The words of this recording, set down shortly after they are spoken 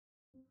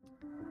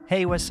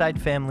Hey Westside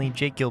family,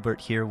 Jake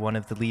Gilbert here, one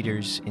of the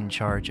leaders in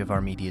charge of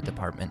our media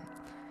department.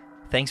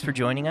 Thanks for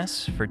joining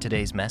us for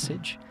today's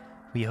message.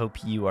 We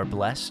hope you are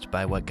blessed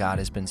by what God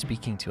has been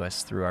speaking to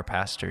us through our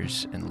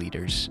pastors and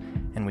leaders,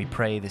 and we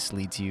pray this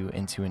leads you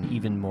into an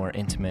even more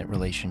intimate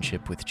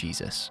relationship with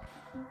Jesus.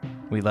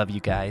 We love you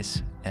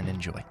guys, and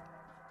enjoy.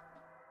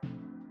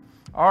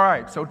 All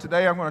right, so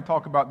today I'm going to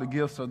talk about the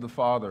gifts of the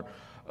Father.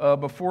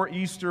 Before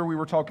Easter, we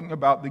were talking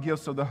about the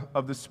gifts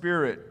of the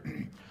Spirit.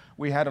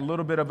 We had a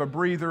little bit of a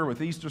breather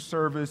with Easter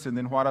service, and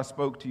then what I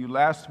spoke to you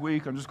last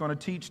week. I'm just going to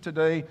teach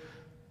today.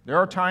 There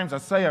are times I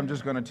say I'm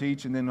just going to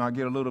teach, and then I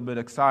get a little bit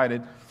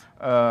excited.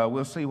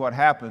 We'll see what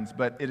happens,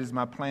 but it is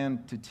my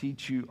plan to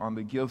teach you on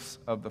the gifts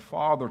of the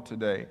Father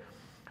today.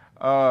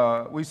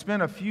 We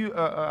spent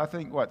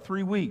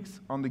 3 weeks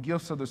on the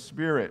gifts of the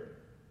Spirit.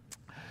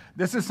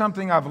 This is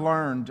something I've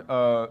learned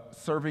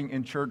serving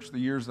in church the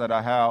years that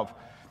I have,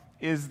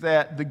 is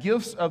that the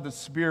gifts of the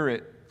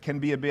Spirit can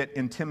be a bit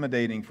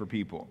intimidating for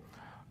people.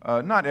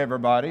 Not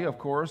everybody, of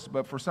course,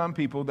 but for some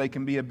people they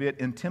can be a bit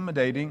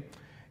intimidating,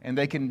 and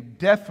they can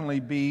definitely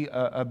be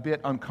a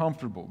bit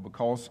uncomfortable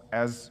because,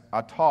 as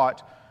I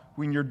taught,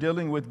 when you're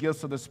dealing with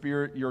gifts of the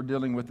Spirit, you're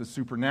dealing with the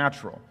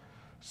supernatural.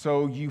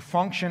 So you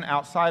function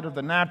outside of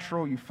the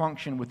natural, you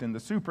function within the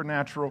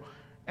supernatural,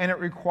 and it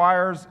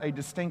requires a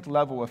distinct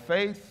level of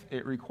faith.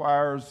 It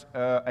requires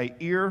an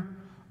ear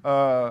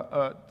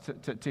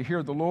to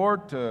hear the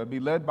Lord, to be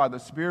led by the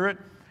Spirit.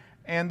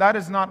 And that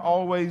is not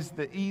always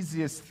the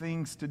easiest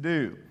things to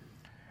do.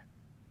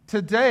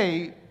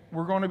 Today,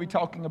 we're going to be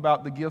talking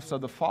about the gifts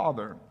of the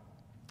Father.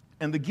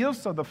 And the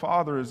gifts of the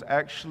Father is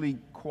actually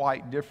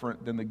quite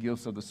different than the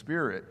gifts of the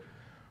Spirit.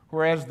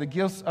 Whereas the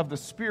gifts of the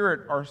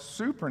Spirit are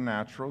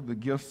supernatural, the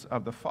gifts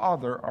of the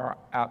Father are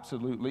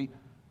absolutely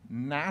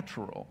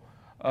natural.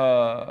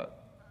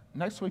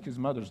 Next week is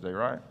Mother's Day,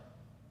 right?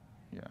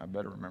 Yeah, I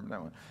better remember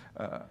that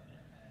one.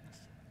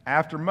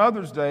 After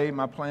Mother's Day,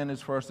 my plan is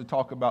for us to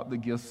talk about the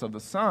gifts of the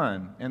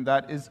Son, and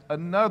that is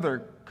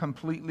another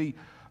completely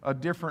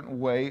different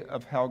way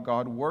of how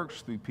God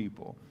works through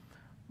people.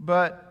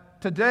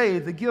 But today,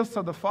 the gifts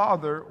of the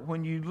Father,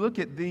 when you look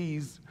at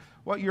these,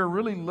 what you're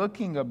really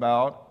looking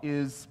about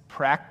is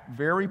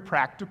very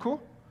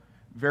practical,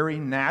 very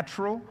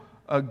natural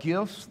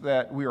gifts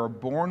that we are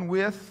born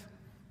with,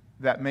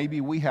 that maybe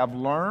we have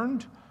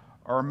learned,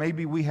 or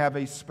maybe we have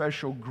a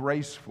special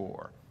grace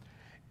for.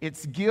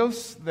 It's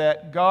gifts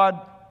that God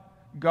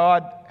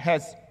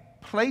has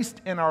placed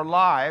in our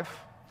life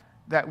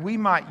that we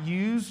might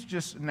use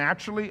just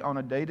naturally on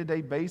a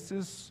day-to-day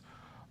basis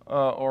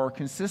or a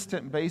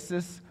consistent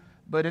basis,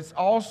 but it's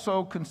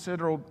also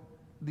considered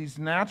these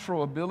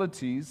natural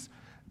abilities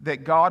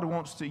that God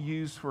wants to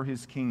use for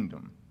His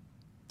kingdom.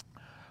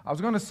 I was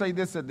going to say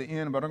this at the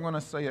end, but I'm going to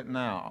say it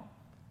now.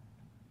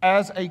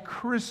 As a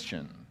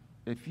Christian,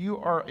 if you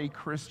are a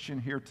Christian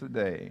here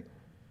today,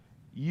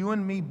 you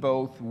and me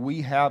both,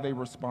 we have a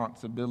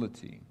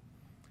responsibility.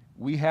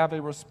 We have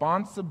a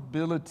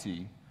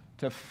responsibility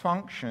to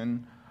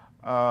function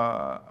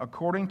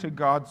according to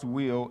God's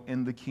will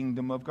in the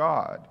kingdom of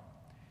God.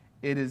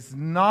 It is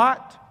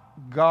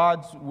not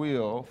God's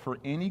will for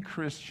any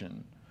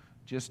Christian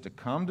just to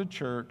come to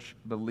church,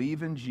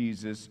 believe in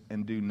Jesus,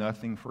 and do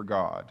nothing for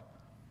God.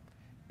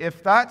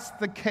 If that's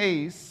the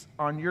case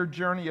on your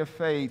journey of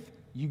faith,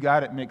 you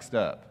got it mixed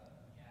up.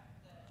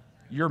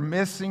 You're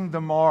missing the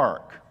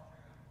mark.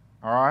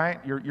 All right?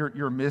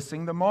 You're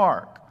missing the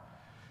mark.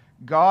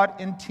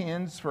 God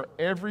intends for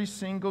every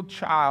single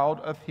child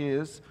of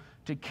His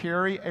to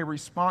carry a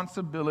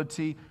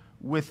responsibility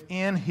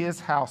within His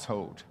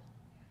household.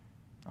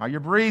 Are you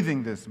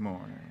breathing this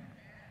morning?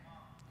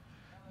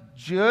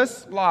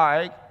 Just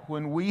like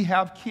when we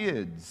have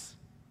kids,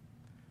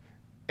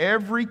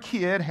 every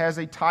kid has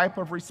a type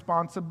of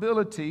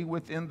responsibility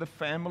within the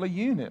family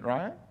unit,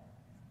 right?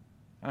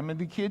 I mean,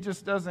 the kid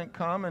just doesn't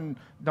come and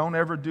don't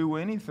ever do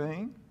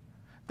anything.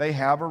 They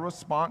have a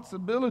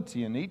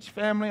responsibility, and each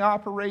family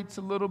operates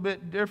a little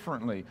bit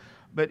differently.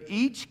 But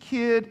each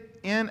kid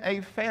in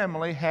a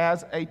family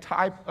has a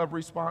type of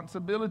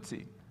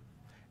responsibility.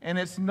 And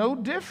it's no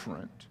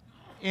different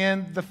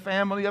in the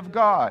family of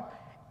God.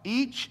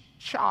 Each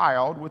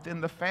child within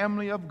the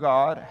family of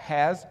God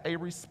has a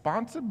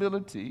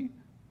responsibility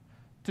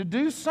to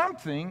do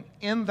something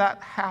in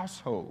that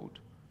household.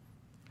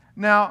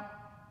 Now,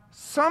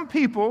 some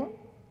people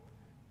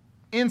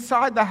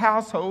inside the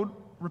household,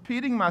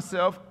 repeating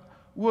myself,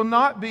 will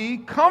not be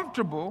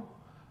comfortable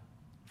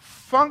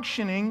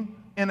functioning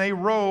in a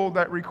role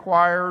that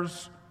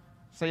requires,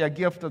 say, a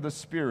gift of the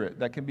Spirit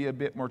that can be a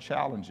bit more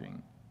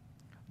challenging.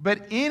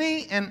 But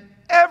any and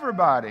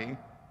everybody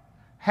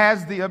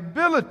has the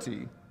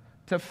ability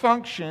to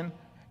function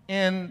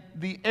in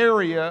the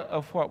area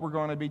of what we're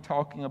going to be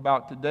talking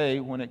about today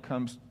when it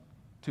comes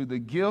to the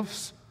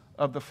gifts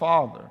of the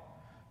Father.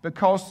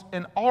 Because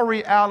in all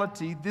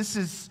reality, this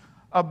is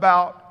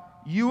about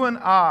you and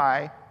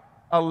I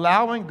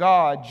allowing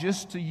God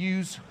just to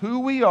use who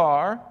we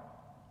are,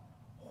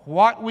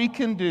 what we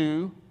can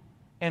do,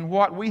 and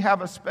what we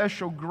have a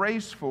special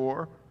grace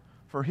for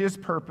His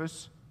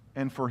purpose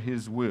and for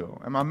His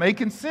will. Am I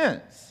making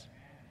sense?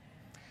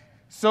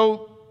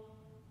 So,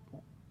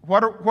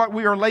 what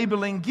we are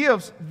labeling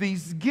gifts,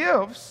 these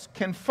gifts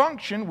can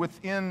function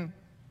within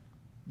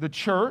the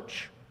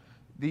church.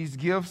 These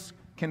gifts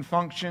can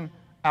function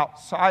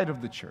outside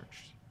of the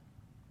church.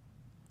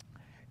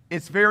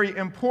 It's very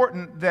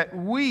important that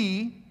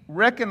we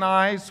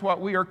recognize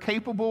what we are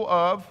capable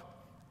of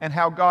and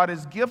how God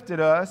has gifted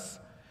us,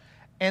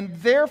 and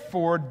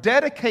therefore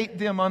dedicate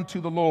them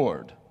unto the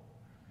Lord.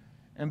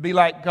 And be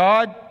like,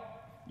 God,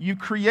 you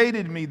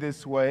created me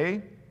this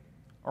way.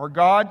 Or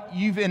God,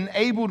 you've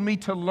enabled me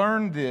to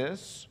learn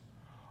this.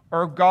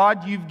 Or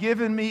God, you've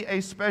given me a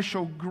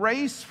special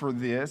grace for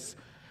this.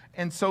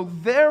 And so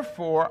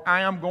therefore,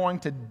 I am going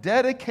to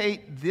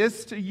dedicate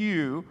this to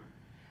you,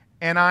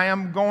 and I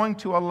am going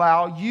to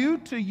allow you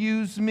to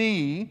use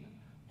me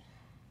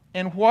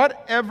in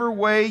whatever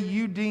way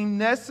you deem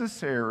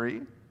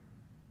necessary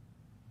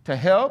to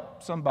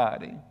help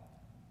somebody,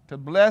 to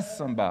bless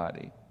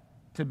somebody,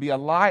 to be a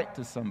light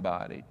to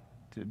somebody,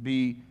 to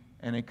be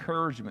an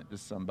encouragement to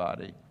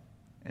somebody,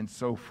 and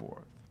so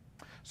forth.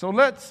 So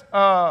let's,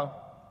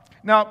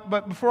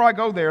 but before I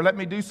go there, let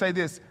me say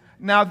this.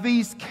 Now,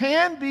 these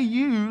can be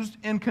used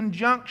in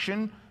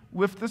conjunction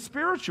with the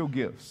spiritual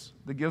gifts,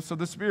 the gifts of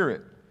the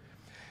Spirit.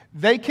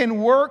 They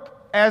can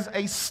work as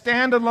a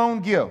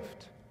standalone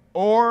gift,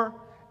 or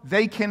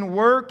they can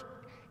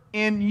work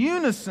in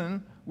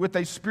unison with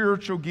a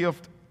spiritual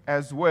gift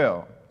as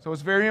well. So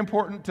it's very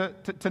important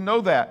to know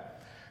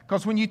that.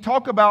 Because when you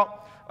talk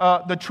about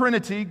the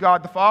Trinity,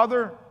 God the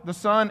Father, the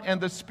Son,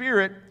 and the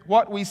Spirit,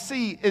 what we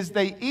see is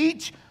they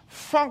each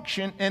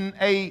function in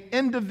an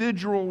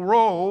individual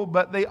role,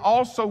 but they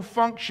also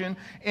function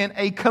in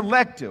a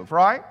collective,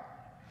 right?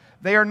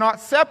 They are not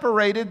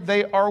separated,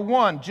 they are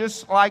one,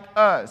 just like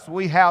us.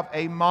 We have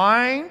a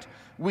mind,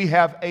 we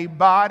have a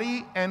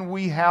body, and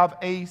we have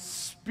a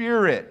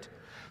spirit.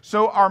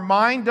 So our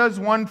mind does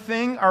one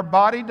thing, our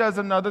body does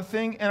another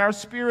thing, and our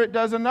spirit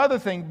does another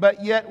thing,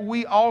 but yet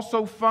we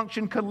also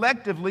function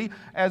collectively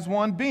as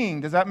one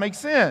being. Does that make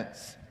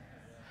sense?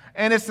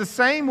 And it's the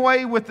same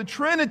way with the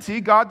Trinity,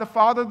 God the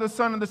Father, the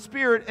Son, and the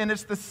Spirit, and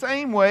it's the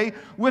same way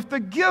with the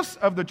gifts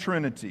of the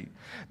Trinity.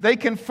 They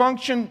can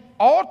function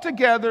all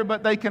together,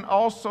 but they can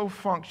also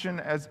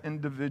function as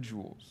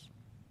individuals.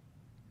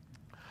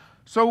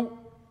 So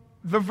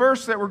the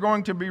verse that we're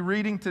going to be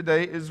reading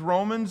today is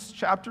Romans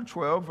chapter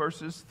 12,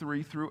 verses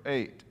 3 through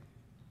 8.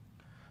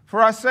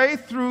 For I say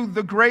through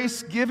the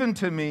grace given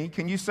to me,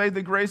 can you say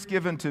the grace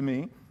given to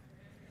me?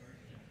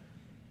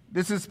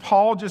 This is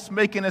Paul just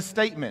making a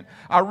statement.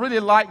 I really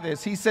like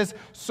this. He says,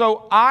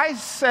 so I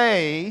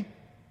say,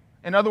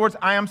 in other words,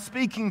 I am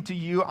speaking to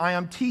you, I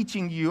am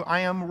teaching you,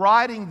 I am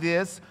writing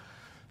this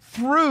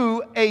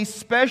through a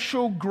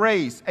special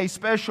grace, a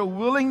special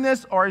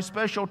willingness or a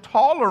special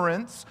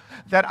tolerance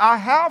that I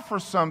have for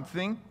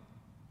something.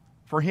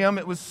 For him,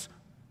 it was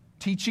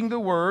teaching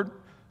the word.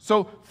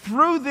 So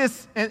through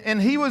this,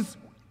 and he was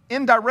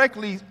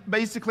indirectly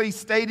basically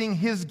stating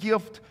his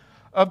gift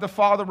of the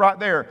Father right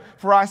there.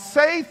 For I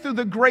say through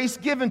the grace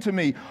given to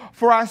me,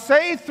 for I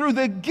say through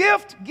the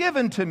gift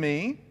given to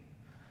me,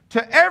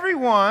 to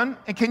everyone,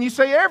 and can you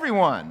say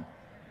everyone?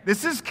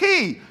 This is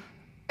key.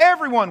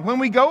 Everyone. When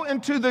we go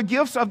into the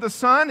gifts of the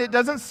Son, it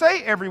doesn't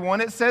say everyone,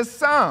 it says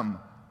some.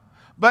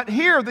 But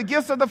here, the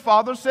gifts of the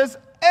Father says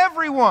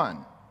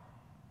everyone.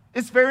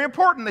 It's very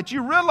important that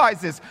you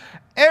realize this.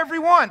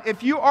 Everyone.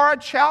 If you are a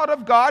child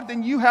of God,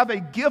 then you have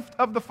a gift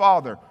of the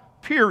Father.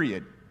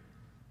 Period.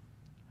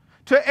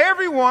 To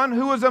everyone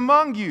who is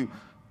among you,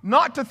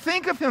 not to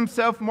think of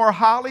himself more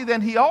highly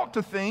than he ought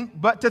to think,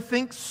 but to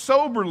think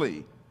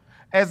soberly,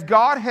 as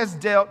God has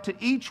dealt to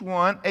each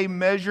one a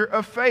measure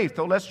of faith.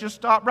 So let's just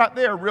stop right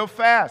there real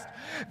fast.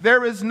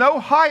 There is no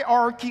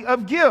hierarchy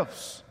of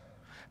gifts.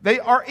 They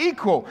are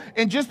equal.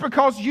 And just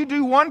because you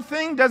do one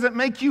thing doesn't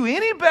make you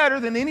any better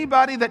than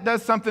anybody that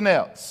does something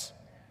else.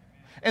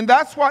 And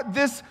that's what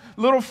this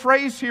little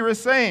phrase here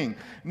is saying.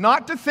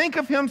 Not to think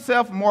of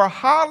himself more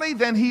highly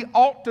than he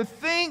ought to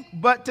think,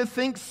 but to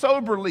think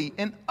soberly.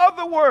 In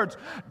other words,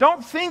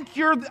 don't think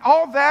you're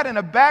all that in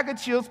a bag of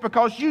chips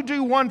because you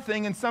do one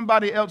thing and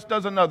somebody else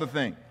does another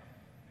thing.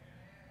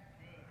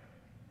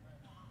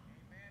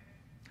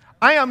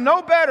 I am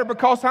no better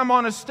because I'm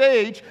on a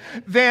stage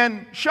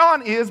than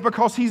Sean is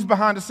because he's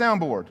behind a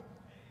soundboard.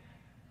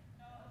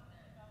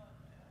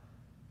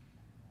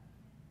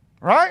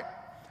 Right?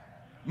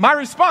 My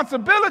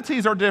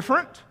responsibilities are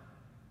different,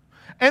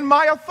 and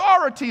my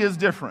authority is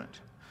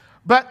different.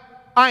 But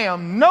I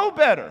am no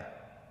better,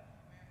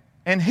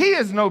 and he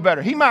is no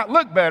better. He might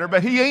look better,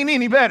 but he ain't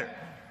any better.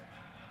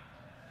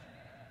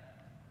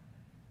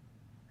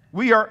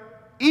 We are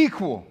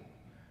equal.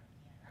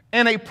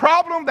 And a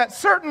problem that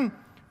certain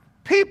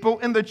people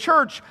in the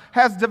church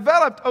has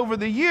developed over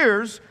the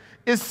years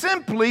is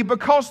simply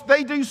because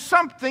they do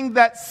something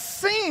that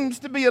seems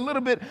to be a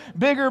little bit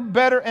bigger,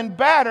 better, and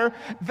badder.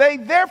 They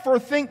therefore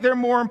think they're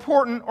more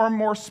important or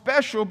more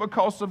special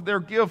because of their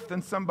gift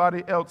than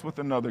somebody else with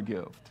another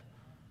gift.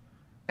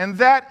 And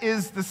that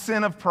is the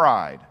sin of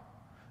pride.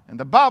 And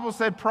the Bible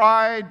said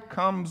pride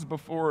comes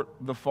before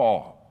the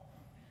fall.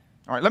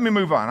 All right, let me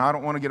move on. I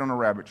don't want to get on a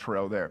rabbit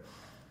trail there.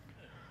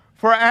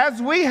 For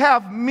as we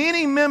have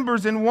many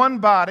members in one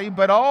body,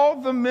 but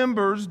all the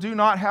members do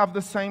not have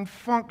the same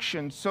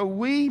function, so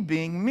we,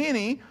 being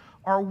many,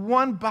 are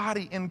one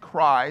body in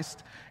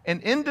Christ,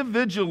 and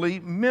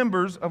individually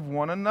members of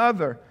one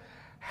another.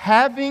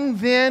 Having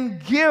then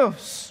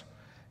gifts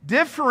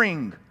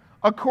differing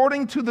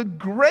according to the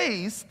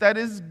grace that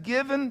is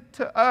given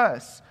to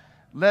us,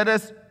 let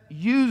us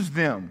use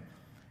them.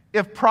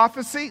 If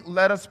prophecy,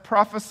 let us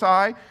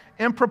prophesy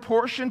in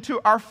proportion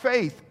to our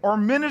faith, or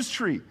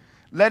ministry,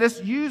 let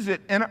us use it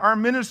in our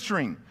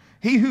ministering.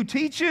 He who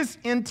teaches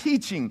in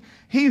teaching,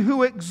 he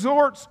who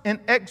exhorts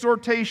in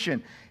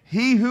exhortation,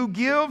 he who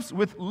gives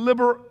with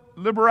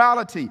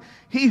liberality,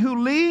 he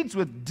who leads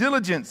with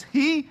diligence,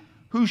 he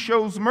who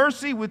shows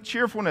mercy with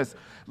cheerfulness.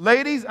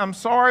 Ladies, I'm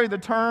sorry, the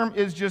term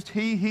is just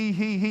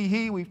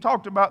he. We've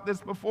talked about this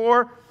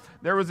before.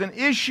 There was an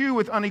issue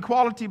with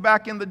inequality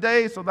back in the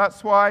day, so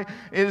that's why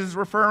it is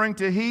referring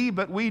to he,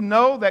 but we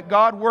know that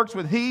God works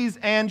with he's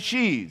and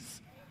she's.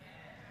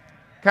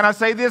 Can I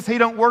say this? He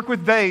don't work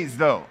with theys,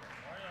 though.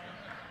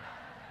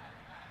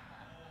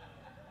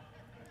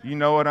 You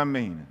know what I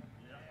mean.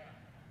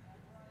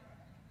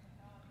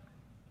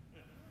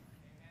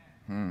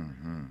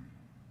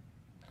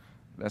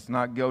 Let's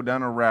not go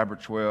down a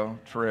rabbit trail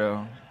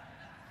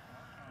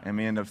and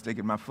me end up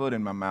sticking my foot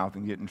in my mouth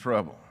and get in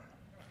trouble.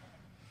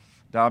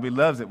 Dobby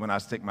loves it when I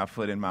stick my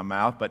foot in my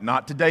mouth, but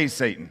not today,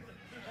 Satan.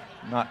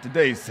 Not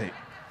today, Satan.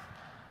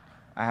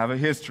 I have a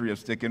history of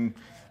sticking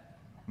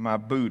my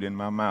boot in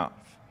my mouth.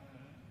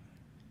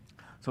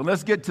 So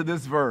let's get to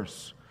this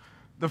verse.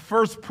 The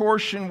first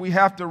portion we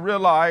have to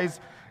realize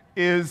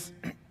is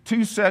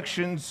two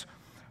sections,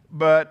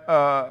 but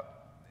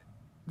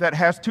that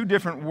has two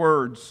different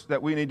words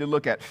that we need to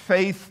look at: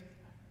 faith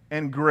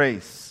and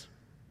grace.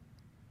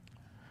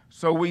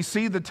 So we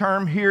see the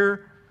term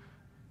here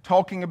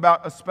talking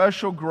about a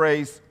special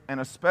grace and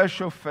a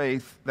special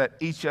faith that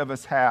each of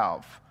us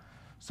have.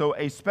 So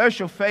a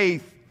special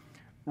faith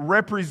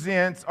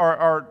represents,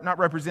 or not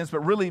represents, but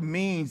really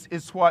means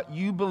it's what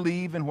you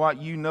believe and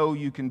what you know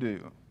you can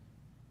do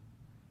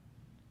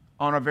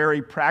on a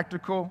very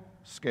practical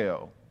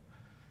scale.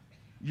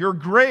 Your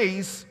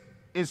grace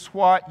is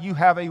what you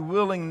have a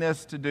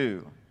willingness to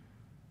do.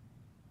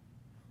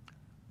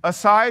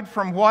 Aside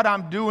from what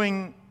I'm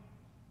doing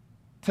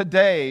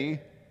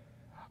today,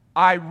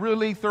 I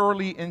really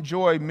thoroughly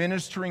enjoy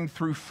ministering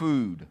through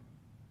food.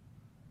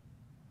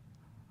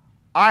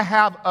 I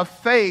have a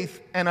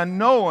faith and a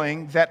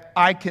knowing that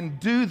I can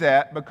do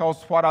that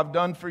because what I've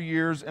done for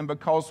years and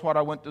because what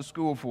I went to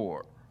school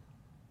for.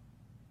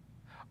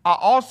 I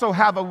also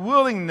have a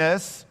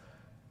willingness,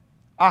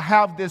 I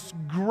have this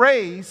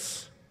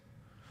grace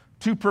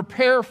to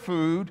prepare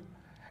food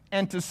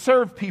and to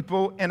serve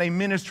people in a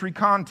ministry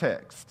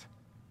context.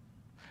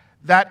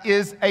 That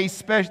is a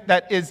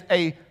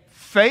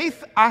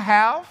faith I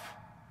have,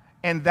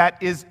 and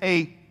that is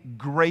a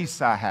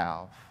grace I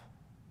have.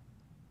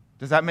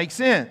 Does that make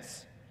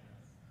sense?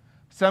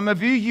 Some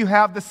of you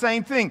have the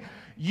same thing.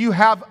 You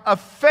have a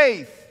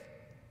faith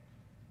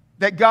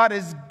that God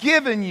has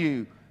given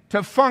you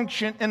to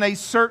function in a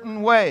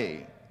certain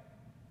way.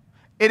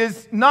 It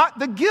is not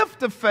the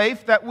gift of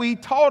faith that we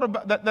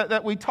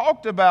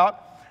talked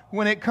about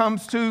when it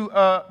comes to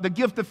the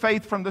gift of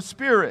faith from the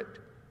Spirit.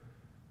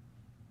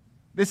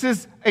 This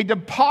is a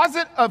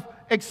deposit of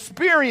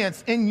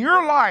experience in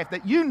your life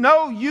that you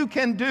know you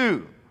can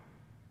do.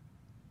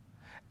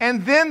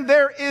 And then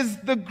there is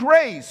the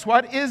grace.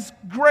 What is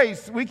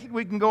grace? We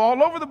can go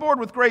all over the board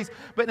with grace,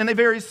 but in a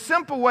very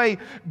simple way,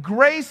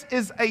 grace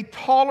is a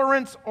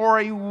tolerance or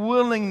a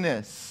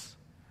willingness.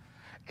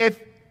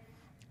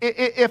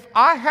 If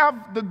I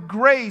have the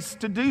grace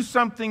to do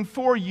something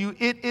for you,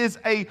 it is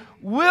a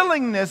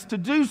willingness to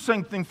do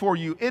something for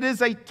you. It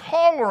is a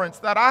tolerance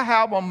that I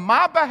have on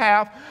my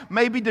behalf,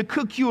 maybe to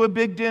cook you a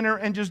big dinner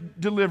and just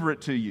deliver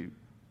it to you.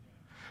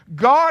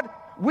 God,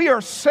 we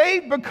are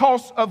saved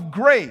because of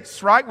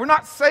grace, right? We're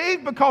not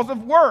saved because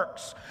of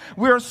works.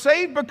 We are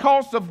saved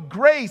because of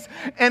grace.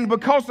 And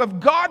because of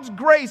God's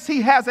grace,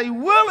 He has a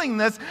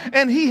willingness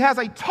and He has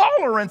a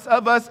tolerance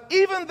of us,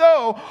 even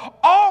though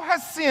all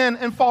has sinned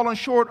and fallen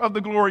short of the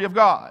glory of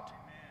God.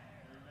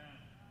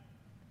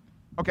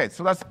 Okay,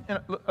 so that's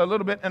a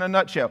little bit in a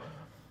nutshell.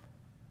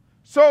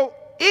 So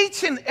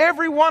each and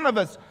every one of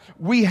us,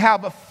 we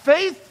have a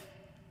faith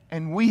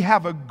and we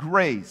have a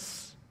grace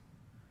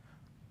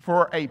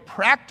for a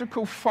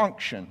practical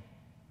function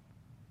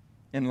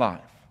in life.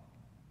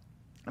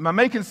 Am I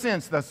making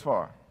sense thus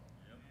far?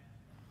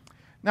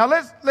 Now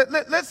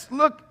let's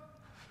look.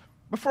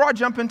 Before I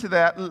jump into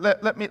that,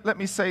 let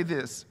me say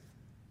this.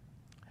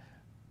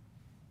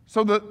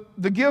 So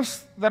the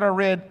gifts that I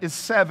read is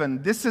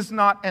 7. This is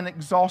not an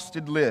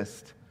exhausted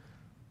list.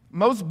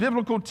 Most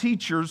biblical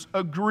teachers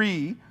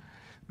agree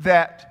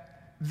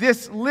that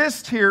this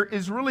list here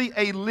is really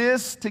a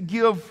list to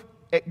give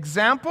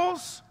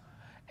examples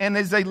and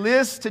is a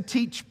list to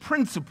teach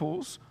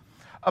principles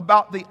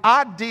about the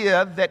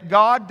idea that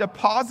God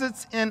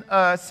deposits in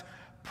us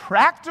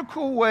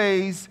practical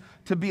ways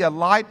to be a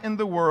light in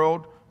the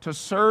world, to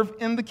serve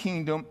in the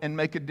kingdom, and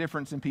make a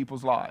difference in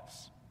people's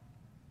lives.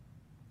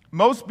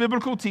 Most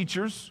biblical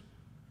teachers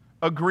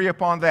agree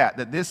upon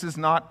that this is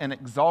not an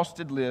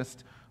exhausted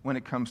list when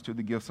it comes to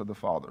the gifts of the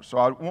Father. So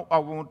I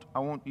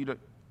want you to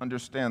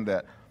understand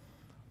that.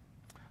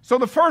 So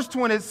the first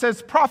one, it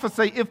says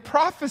prophecy. If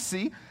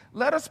prophecy,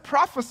 let us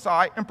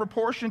prophesy in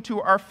proportion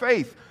to our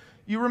faith.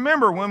 You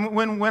remember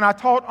when I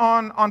taught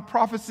on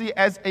prophecy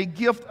as a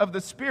gift of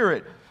the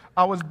Spirit,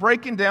 I was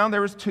breaking down,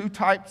 there was two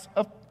types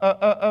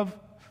of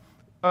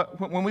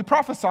when we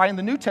prophesy in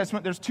the New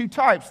Testament, there's two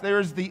types.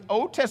 There's the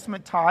Old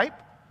Testament type,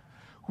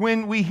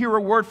 when we hear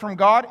a word from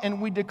God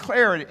and we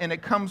declare it, and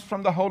it comes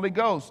from the Holy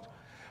Ghost.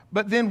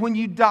 But then when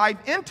you dive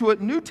into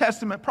it, New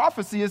Testament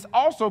prophecy is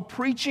also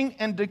preaching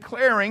and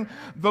declaring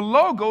the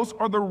Logos,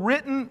 or the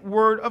written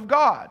word of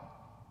God.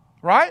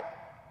 Right?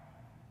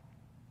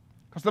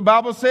 Because the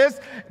Bible says,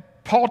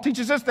 Paul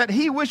teaches us that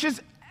he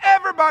wishes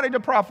everybody to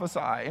prophesy.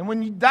 And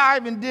when you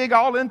dive and dig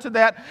all into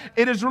that,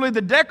 it is really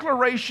the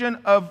declaration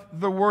of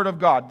the Word of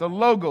God, the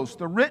Logos,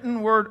 the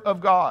written Word of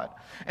God.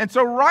 And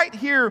so right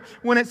here,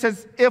 when it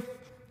says,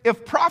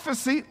 if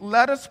prophecy,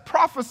 let us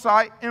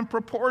prophesy in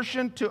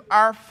proportion to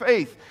our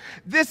faith.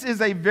 This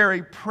is a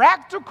very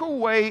practical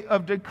way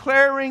of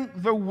declaring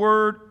the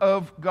Word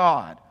of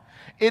God.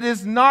 It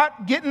is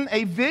not getting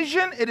a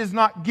vision. It is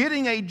not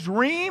getting a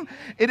dream.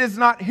 It is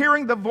not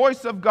hearing the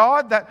voice of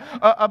God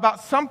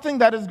about something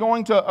that is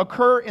going to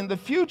occur in the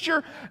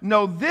future.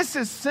 No, this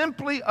is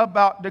simply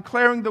about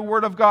declaring the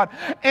Word of God.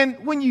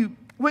 And when you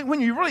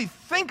really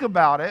think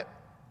about it,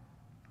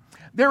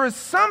 there is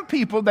some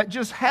people that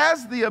just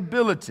has the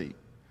ability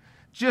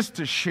just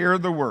to share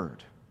the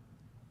Word.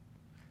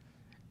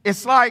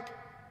 It's like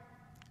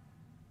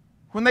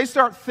when they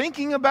start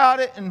thinking about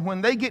it and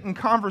when they get in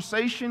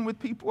conversation with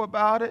people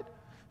about it,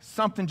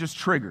 something just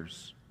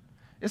triggers.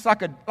 It's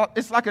like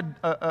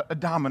a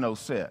domino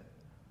set.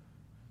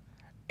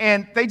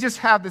 And they just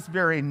have this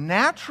very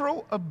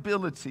natural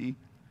ability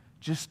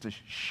just to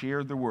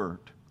share the Word.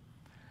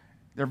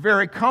 They're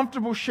very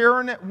comfortable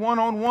sharing it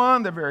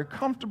one-on-one. They're very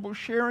comfortable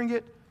sharing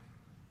it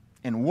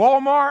in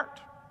Walmart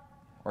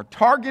or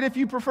Target, if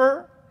you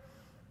prefer.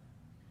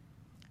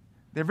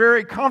 They're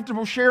very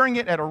comfortable sharing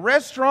it at a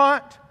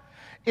restaurant.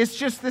 It's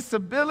just this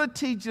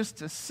ability just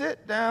to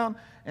sit down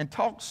and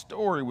talk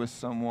story with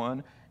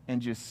someone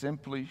and just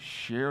simply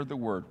share the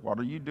Word. What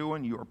are you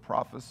doing? You are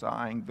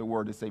prophesying the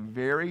Word. It's a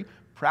very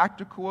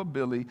practical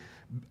ability,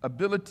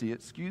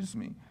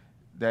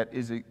 that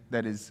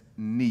is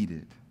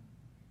needed.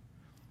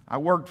 I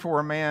worked for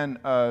a man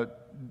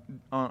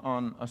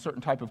on a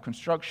certain type of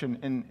construction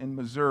in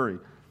Missouri,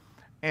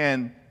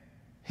 and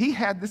he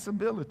had this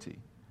ability.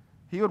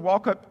 He would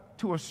walk up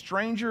to a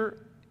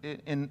stranger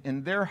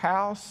in their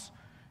house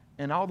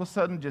and all of a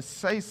sudden just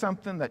say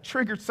something that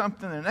triggered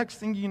something, and the next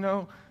thing you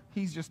know,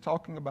 he's just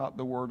talking about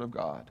the Word of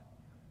God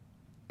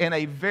in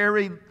a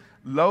very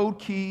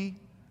low-key,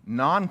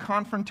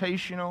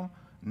 non-confrontational,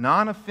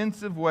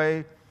 non-offensive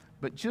way,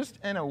 but just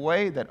in a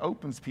way that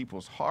opens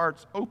people's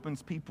hearts,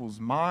 opens people's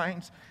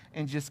minds,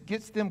 and just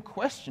gets them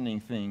questioning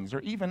things or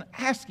even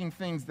asking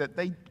things that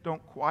they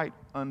don't quite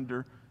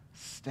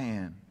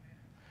understand.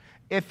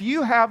 If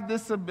you have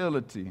this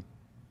ability,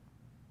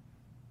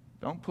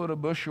 don't put a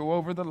bushel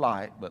over the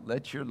light, but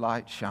let your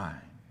light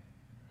shine.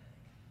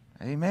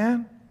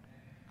 Amen?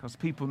 Because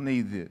people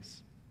need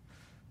this.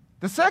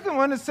 The second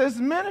one, it says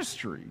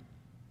ministry.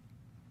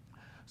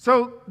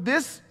 So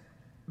this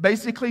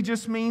basically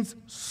just means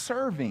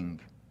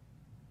serving.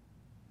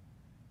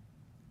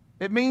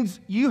 It means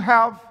you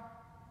have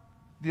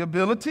the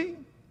ability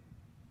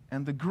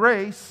and the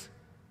grace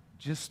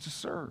just to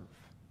serve.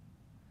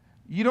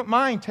 You don't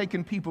mind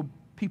taking people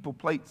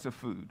plates of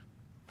food.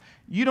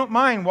 You don't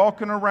mind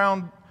walking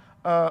around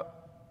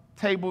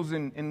tables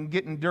and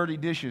getting dirty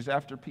dishes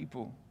after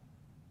people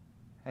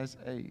has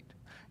ate.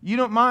 You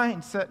don't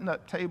mind setting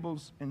up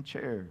tables and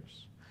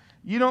chairs.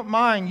 You don't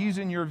mind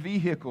using your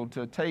vehicle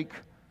to take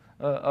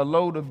a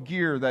load of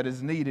gear that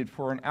is needed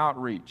for an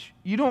outreach.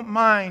 You don't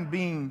mind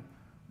being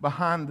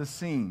behind the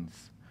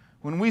scenes.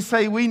 When we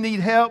say we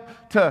need help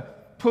to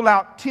pull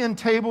out 10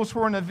 tables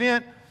for an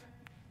event,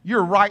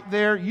 you're right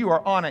there. You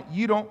are on it.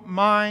 You don't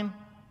mind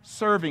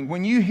serving.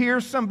 When you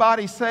hear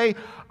somebody say,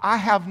 I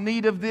have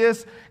need of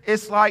this,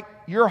 it's like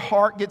your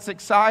heart gets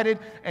excited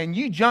and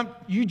you jump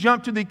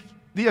to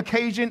the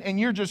occasion and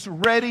you're just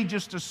ready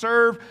just to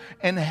serve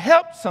and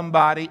help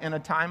somebody in a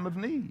time of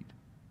need.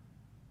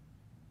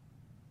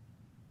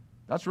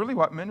 That's really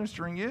what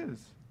ministering is.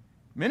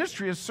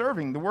 Ministry is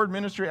serving. The word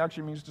ministry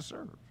actually means to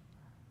serve.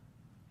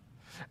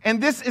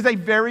 And this is a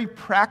very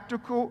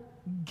practical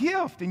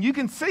gift. And you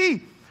can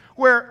see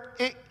where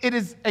it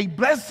is a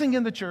blessing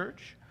in the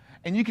church,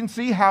 and you can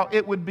see how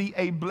it would be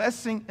a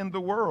blessing in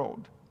the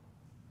world.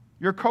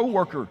 Your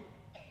coworker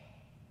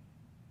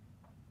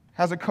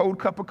has a cold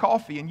cup of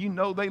coffee, and you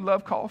know they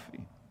love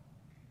coffee.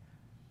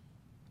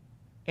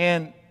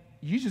 And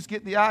you just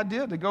get the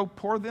idea to go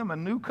pour them a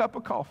new cup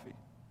of coffee.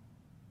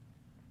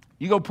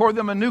 You go pour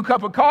them a new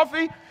cup of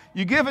coffee,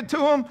 you give it to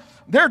them,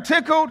 they're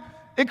tickled,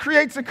 it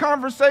creates a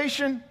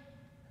conversation,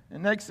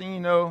 and next thing you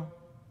know,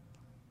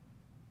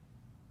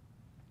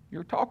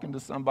 you're talking to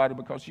somebody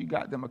because you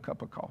got them a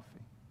cup of coffee.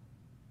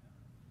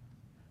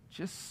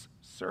 Just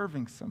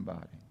serving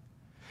somebody.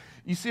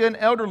 You see an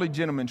elderly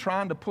gentleman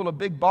trying to pull a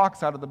big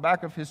box out of the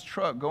back of his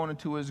truck going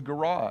into his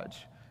garage,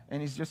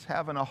 and he's just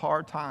having a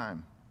hard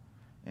time.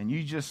 And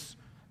you just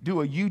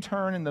do a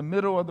U-turn in the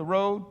middle of the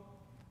road,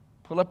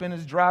 pull up in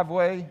his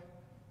driveway,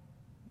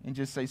 and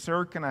just say,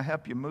 "Sir, can I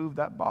help you move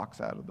that box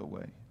out of the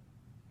way?"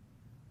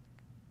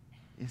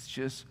 It's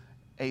just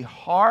a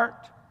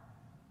heart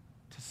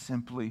to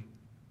simply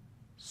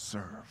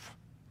serve.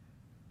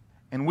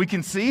 And we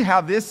can see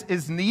how this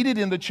is needed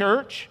in the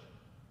church.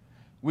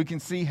 We can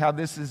see how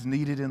this is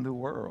needed in the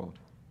world.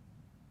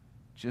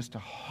 Just a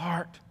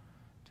heart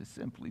to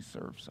simply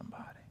serve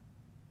somebody.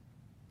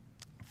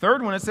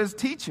 Third one, it says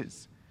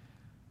teaches.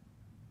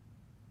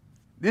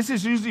 This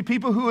is usually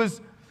people who is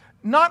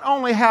not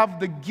only have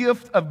the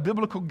gift of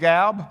biblical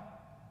gab.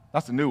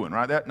 That's a new one,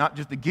 right? That, not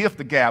just the gift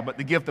of gab, but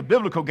the gift of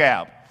biblical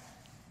gab.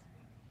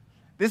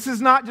 This is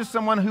not just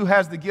someone who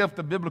has the gift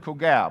of biblical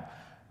gab.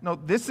 No,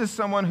 this is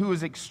someone who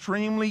is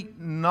extremely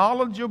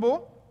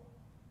knowledgeable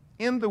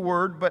in the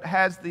Word, but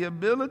has the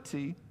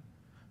ability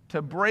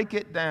to break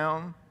it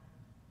down,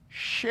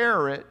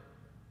 share it,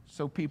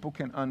 so people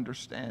can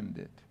understand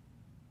it.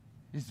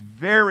 It's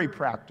very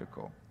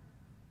practical.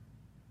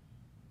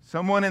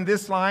 Someone in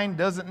this line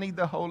doesn't need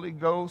the Holy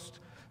Ghost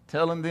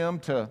telling them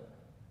to,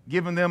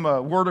 giving them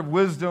a word of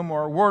wisdom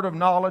or a word of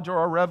knowledge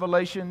or a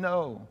revelation.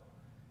 No.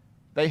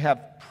 They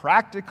have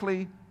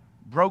practically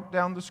broke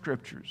down the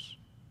Scriptures.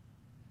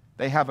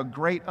 They have a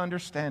great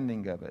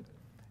understanding of it.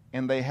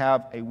 And they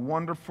have a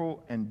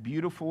wonderful and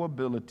beautiful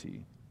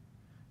ability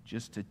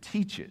just to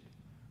teach it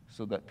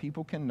so that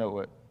people can know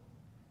it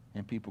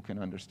and people can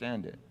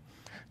understand it.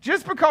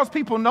 Just because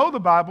people know the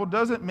Bible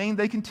doesn't mean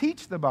they can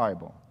teach the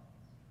Bible.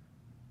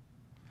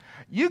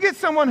 You get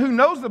someone who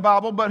knows the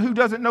Bible but who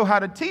doesn't know how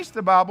to teach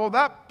the Bible,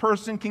 that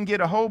person can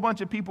get a whole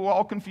bunch of people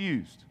all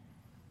confused.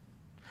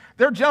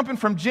 They're jumping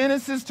from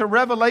Genesis to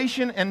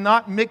Revelation and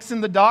not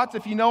mixing the dots,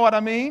 if you know what I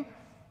mean.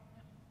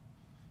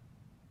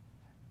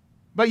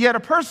 But yet a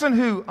person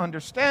who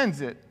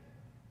understands it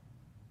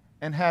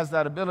and has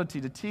that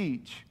ability to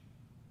teach,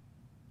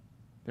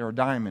 they're a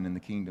diamond in the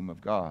kingdom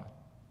of God.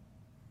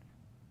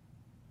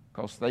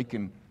 Because they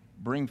can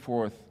bring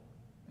forth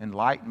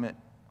enlightenment,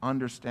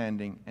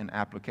 understanding, and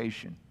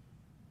application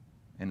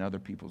in other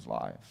people's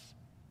lives.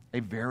 A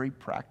very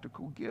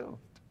practical gift.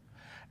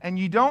 And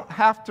you don't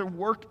have to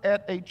work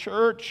at a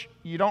church.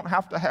 You don't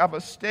have to have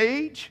a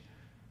stage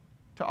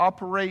to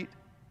operate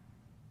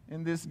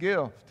in this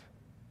gift.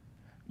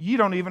 You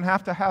don't even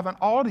have to have an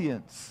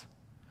audience.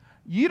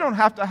 You don't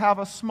have to have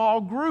a small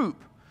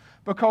group,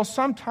 because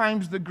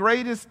sometimes the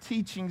greatest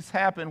teachings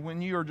happen when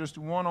you are just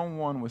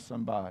one-on-one with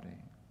somebody.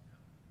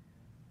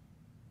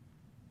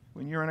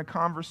 When you're in a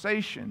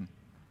conversation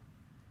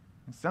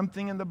and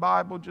something in the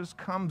Bible just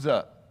comes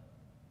up.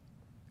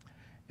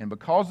 And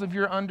because of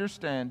your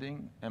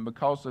understanding and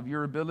because of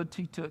your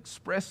ability to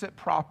express it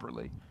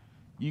properly,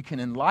 you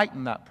can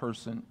enlighten that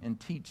person and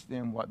teach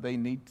them what they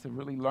need to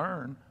really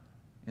learn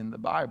in the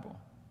Bible.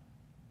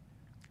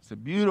 It's a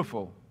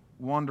beautiful,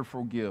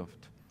 wonderful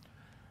gift.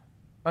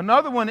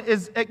 Another one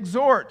is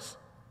exhorts.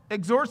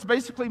 Exhorts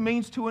basically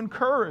means to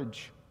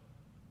encourage.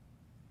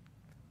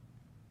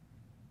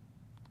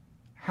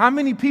 How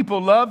many people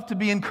love to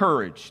be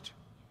encouraged?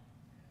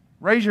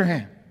 Raise your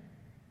hand.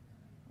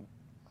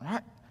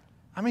 Right?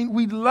 I mean,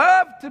 we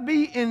love to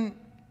be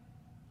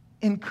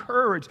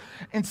encouraged.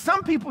 And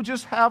some people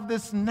just have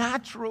this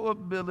natural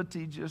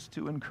ability just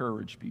to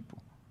encourage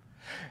people.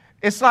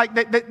 It's like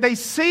they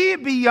see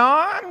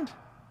beyond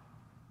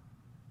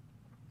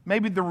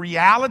maybe the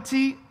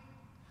reality.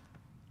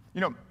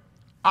 You know,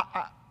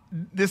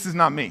 this is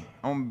not me.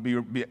 I'm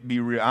going to be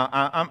real.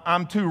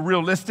 I'm too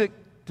realistic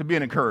to be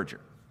an encourager.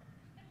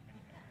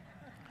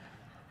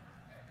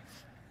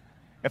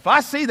 If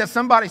I see that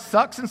somebody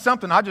sucks in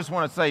something, I just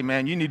want to say,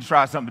 man, you need to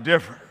try something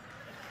different.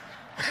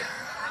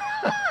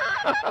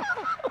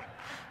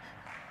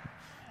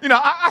 You know,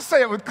 I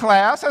say it with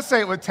class. I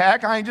say it with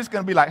tact. I ain't just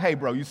going to be like, hey,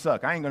 bro, you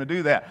suck. I ain't going to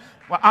do that.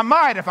 Well, I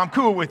might if I'm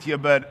cool with you,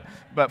 but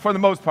for the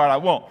most part, I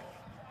won't.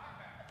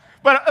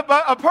 But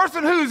a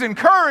person who's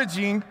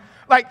encouraging,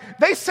 like,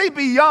 they see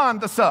beyond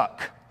the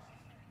suck.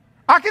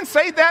 I can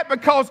say that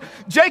because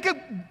Jacob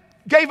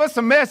gave us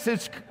a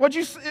message. What'd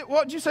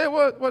you say?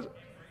 What?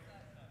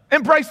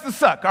 Embrace the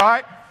suck, all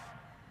right?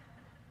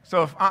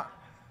 So if I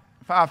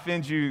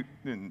offend you,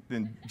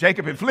 then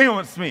Jacob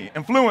influenced me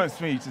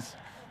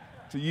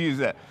to use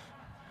that.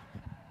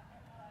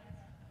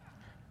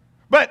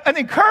 But an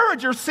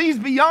encourager sees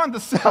beyond the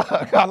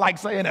suck. I like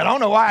saying that. I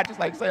don't know why. I just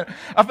like saying it.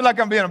 I feel like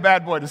I'm being a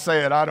bad boy to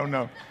say it. I don't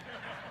know.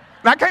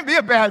 I can't be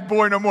a bad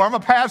boy no more. I'm a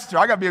pastor.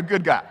 I got to be a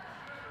good guy.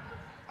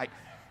 Like,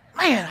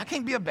 man, I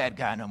can't be a bad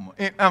guy no more.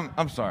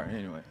 I'm sorry.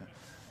 Anyway.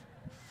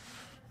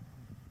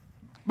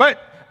 But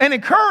an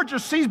encourager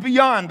sees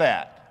beyond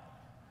that.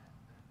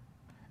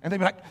 And they'd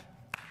be like,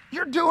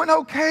 you're doing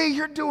okay,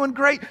 you're doing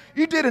great,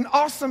 you did an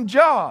awesome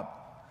job.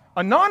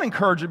 A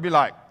non-encourager would be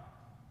like,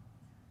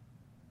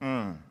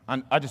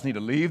 I just need to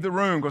leave the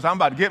room because I'm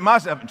about to get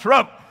myself in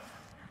trouble.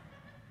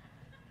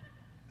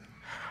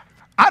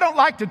 I don't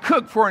like to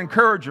cook for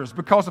encouragers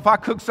because if I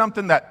cook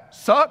something that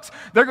sucks,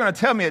 they're going to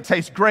tell me it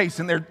tastes great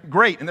and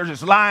they're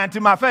just lying to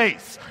my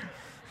face.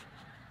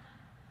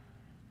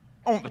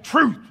 On the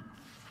truth.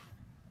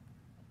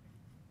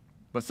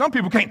 But some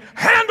people can't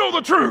handle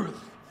the truth.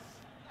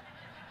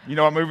 You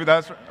know what movie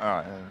that's from?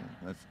 All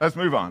right, let's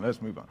move on.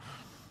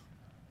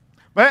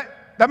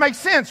 But that makes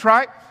sense,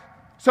 right?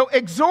 So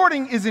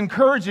exhorting is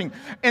encouraging.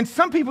 And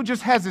some people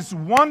just has this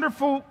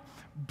wonderful,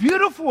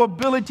 beautiful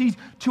ability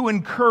to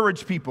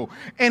encourage people.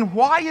 And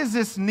why is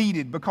this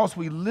needed? Because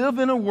we live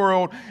in a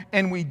world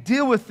and we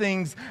deal with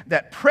things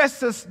that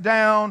press us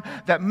down,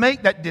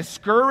 that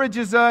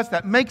discourages us,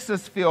 that makes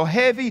us feel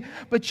heavy.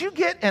 But you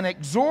get an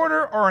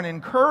exhorter or an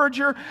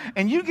encourager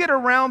and you get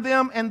around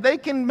them and they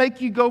can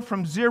make you go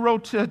from 0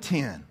 to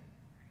 10.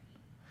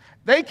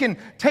 They can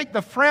take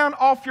the frown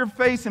off your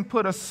face and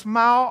put a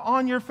smile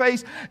on your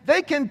face.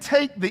 They can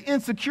take the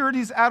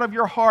insecurities out of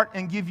your heart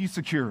and give you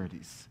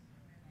securities.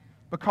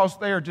 Because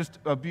they are just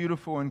a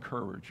beautiful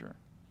encourager.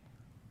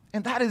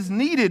 And that is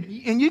needed.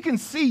 And you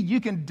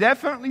can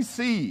definitely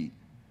see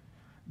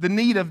the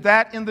need of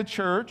that in the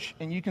church,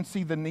 and you can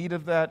see the need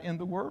of that in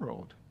the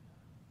world.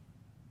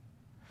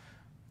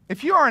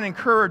 If you are an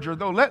encourager,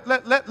 though,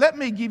 let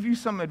me give you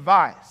some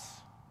advice.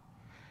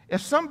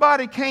 If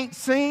somebody can't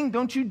sing,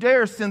 don't you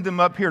dare send them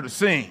up here to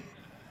sing.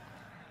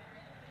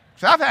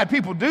 So I've had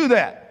people do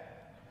that.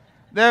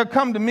 They'll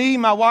come to me,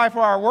 my wife,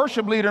 or our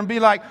worship leader and be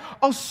like,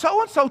 oh,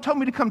 so-and-so told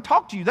me to come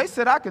talk to you. They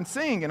said I can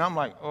sing. And I'm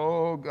like,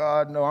 oh,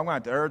 God, no, I'm going to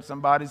have to hurt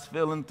somebody's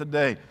feelings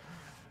today.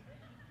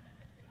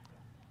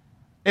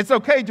 It's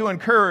okay to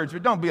encourage,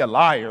 but don't be a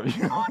liar.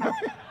 You know what I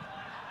mean?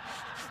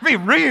 Be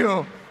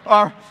real.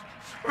 Or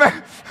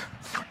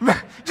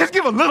just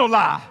give a little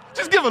lie.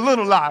 Just give a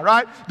little lie,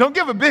 right? Don't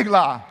give a big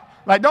lie.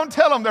 Like, don't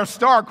tell them they're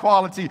star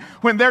quality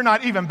when they're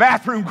not even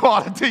bathroom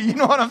quality. You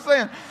know what I'm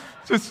saying?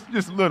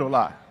 Just a little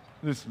lie.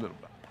 Just a little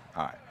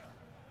lie.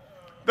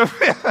 All right.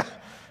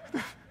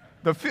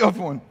 The fifth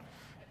one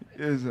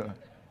is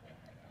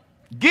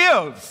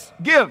gives.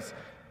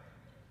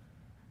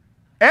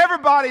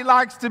 Everybody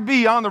likes to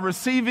be on the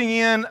receiving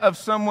end of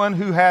someone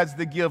who has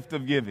the gift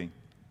of giving.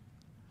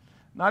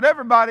 Not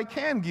everybody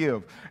can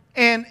give.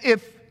 And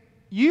if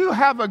you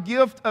have a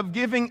gift of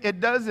giving,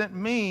 it doesn't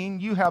mean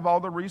you have all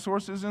the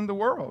resources in the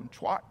world.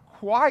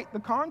 Quite the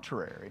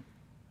contrary.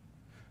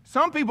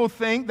 Some people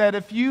think that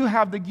if you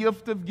have the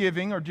gift of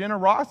giving or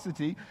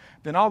generosity,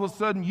 then all of a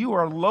sudden you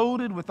are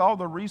loaded with all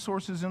the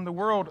resources in the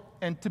world.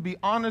 And to be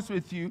honest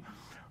with you,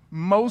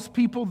 most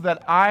people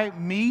that I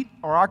meet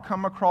or I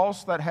come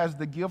across that has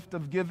the gift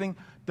of giving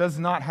does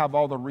not have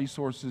all the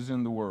resources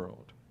in the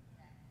world.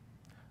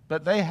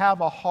 But they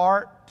have a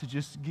heart to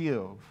just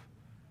give.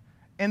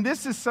 And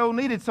this is so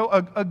needed. So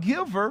a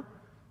giver,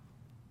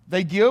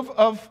 they give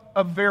of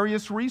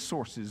various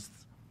resources.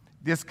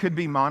 This could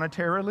be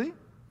monetarily.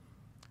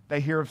 They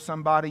hear of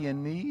somebody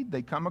in need.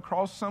 They come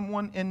across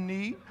someone in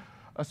need.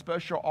 A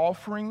special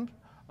offering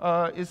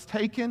is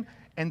taken,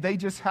 and they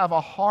just have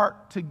a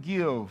heart to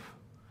give.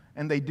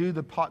 And they do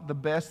the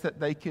best that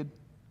they could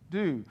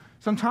do.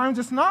 Sometimes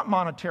it's not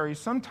monetary.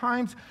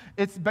 Sometimes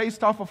it's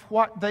based off of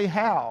what they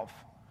have.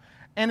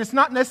 And it's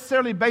not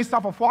necessarily based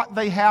off of what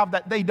they have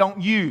that they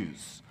don't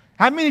use.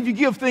 How many of you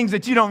give things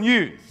that you don't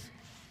use?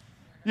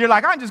 You're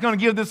like, I'm just going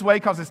to give this away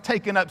because it's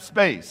taking up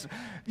space.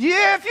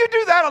 Yeah, if you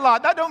do that a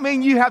lot, that don't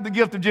mean you have the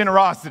gift of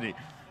generosity.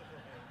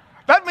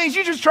 That means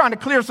you're just trying to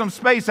clear some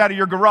space out of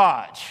your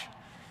garage.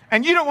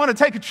 And you don't want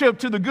to take a trip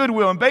to the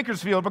Goodwill in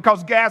Bakersfield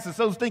because gas is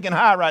so stinking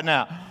high right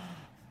now.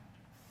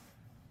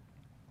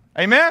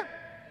 Amen?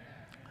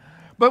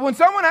 But when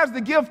someone has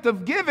the gift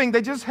of giving,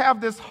 they just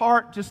have this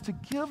heart just to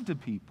give to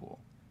people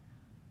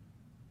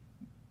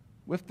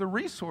with the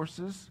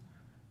resources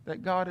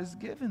that God has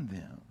given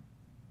them.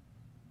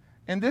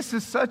 And this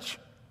is such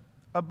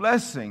a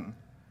blessing.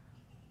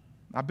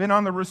 I've been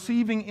on the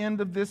receiving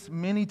end of this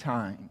many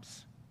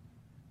times.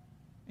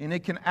 And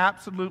it can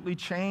absolutely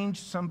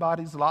change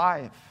somebody's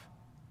life.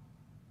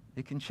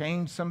 It can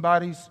change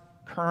somebody's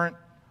current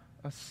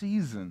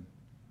season.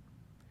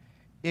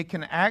 It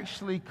can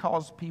actually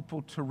cause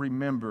people to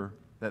remember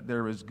that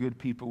there is good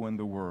people in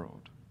the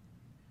world.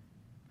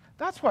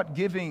 That's what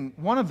giving,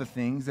 one of the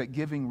things that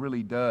giving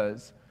really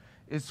does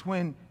is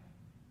when,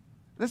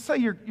 let's say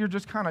you're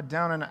just kind of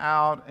down and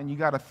out and you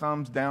got a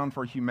thumbs down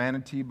for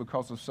humanity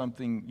because of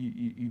something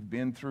you've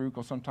been through,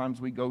 because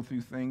sometimes we go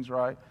through things,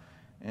 right?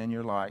 And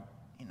you're like,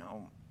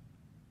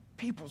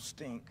 people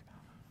stink.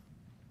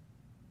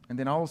 And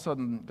then all of a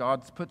sudden,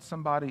 God's put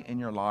somebody in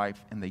your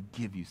life and they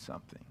give you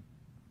something.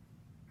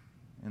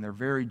 And they're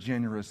very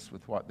generous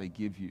with what they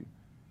give you.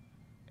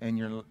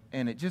 And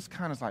it just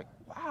kind of is like,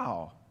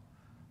 wow,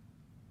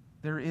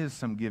 there is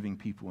some giving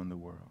people in the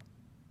world.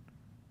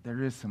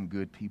 There is some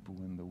good people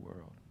in the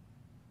world.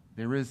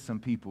 There is some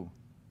people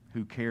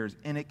who cares.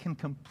 And it can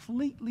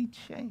completely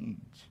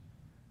change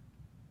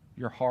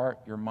your heart,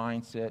 your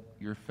mindset,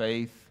 your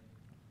faith.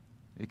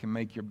 It can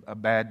make a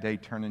bad day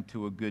turn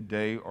into a good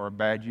day, or a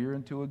bad year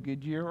into a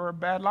good year, or a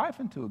bad life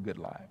into a good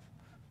life.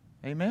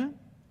 Amen?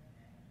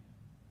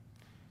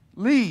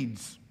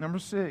 Leads. Number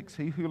 6,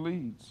 he who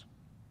leads.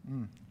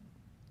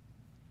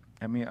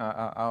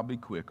 I'll be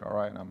quick, all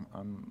right?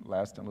 I'm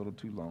lasting a little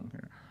too long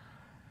here.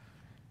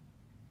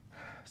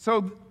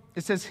 So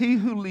it says, he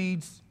who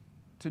leads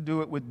to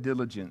do it with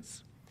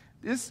diligence.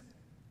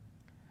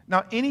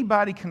 Now,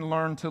 anybody can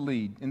learn to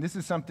lead, and this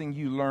is something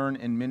you learn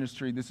in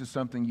ministry. This is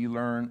something you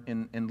learn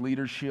in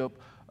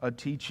leadership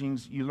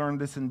teachings. You learn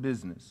this in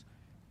business.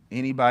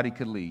 Anybody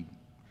could lead.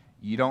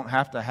 You don't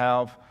have to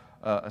have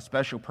a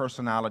special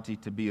personality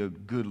to be a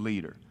good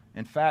leader.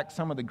 In fact,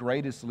 some of the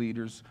greatest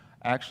leaders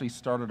actually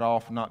started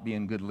off not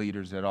being good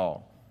leaders at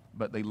all,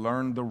 but they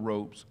learned the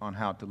ropes on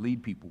how to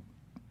lead people.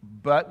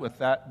 But with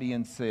that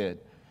being said,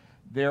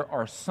 there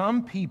are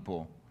some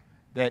people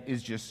that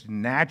is just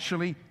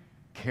naturally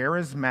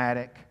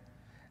charismatic.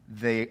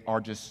 They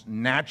are just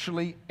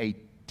naturally a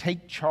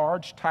take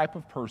charge type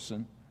of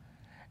person,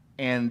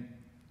 and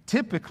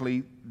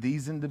typically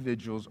these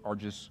individuals are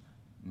just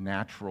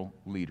natural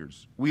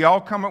leaders. We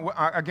all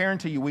I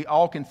guarantee you, we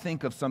all can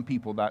think of some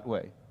people that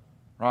way,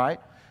 right?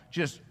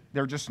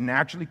 They're just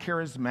naturally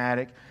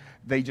charismatic.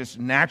 They just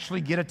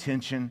naturally get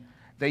attention.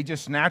 They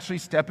just naturally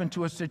step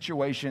into a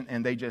situation,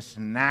 and they just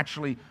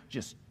naturally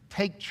just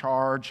take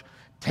charge,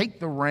 take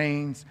the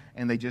reins,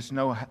 and they just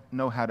know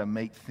how to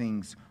make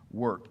things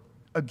work.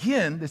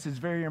 Again, this is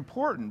very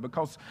important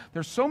because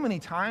there's so many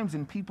times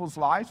in people's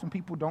lives when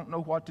people don't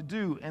know what to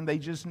do, and they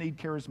just need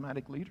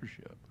charismatic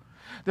leadership.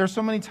 There's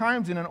so many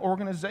times in an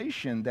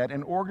organization that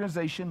an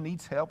organization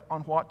needs help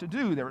on what to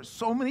do. There are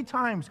so many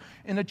times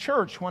in a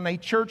church when a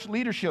church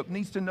leadership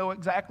needs to know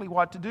exactly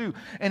what to do.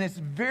 And it's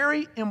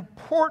very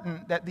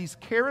important that these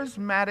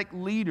charismatic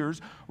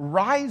leaders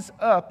rise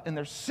up, and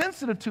they're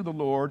sensitive to the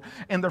Lord,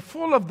 and they're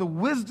full of the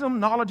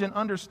wisdom, knowledge, and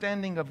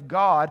understanding of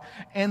God,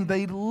 and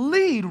they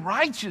lead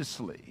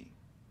righteously.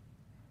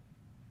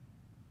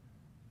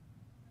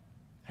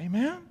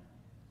 Amen?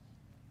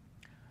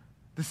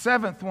 The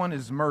 7th one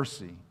is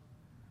mercy.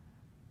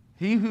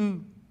 He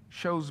who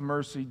shows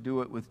mercy,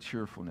 do it with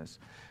cheerfulness.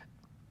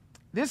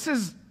 This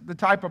is the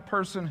type of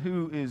person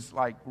who is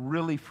like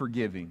really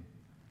forgiving.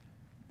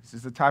 This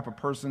is the type of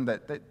person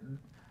that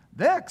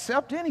they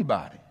accept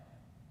anybody.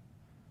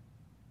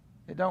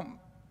 It don't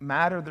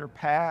matter their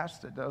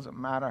past. It doesn't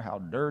matter how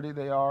dirty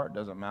they are. It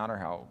doesn't matter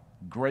how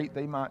great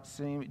they might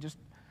seem.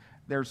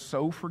 They're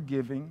so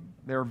forgiving.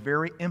 They're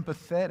very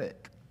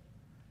empathetic,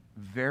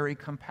 very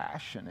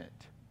compassionate.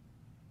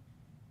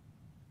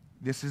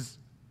 This is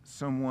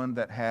someone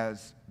that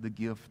has the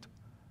gift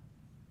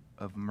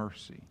of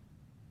mercy.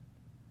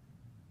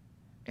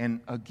 And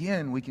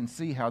again, we can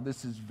see how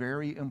this is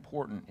very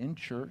important in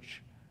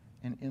church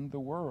and in the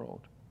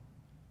world.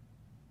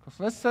 Because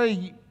let's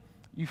say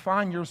you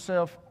find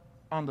yourself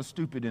on the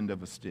stupid end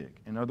of a stick.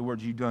 In other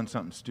words, you've done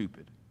something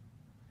stupid.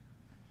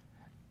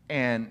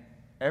 And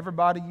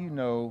everybody you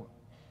know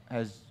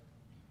has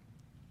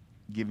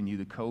given you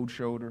the cold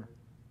shoulder.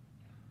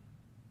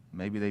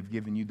 Maybe they've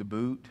given you the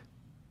boot.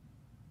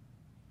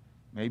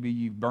 Maybe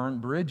you've burned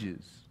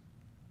bridges,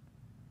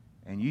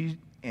 and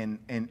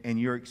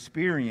your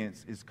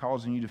experience is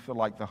causing you to feel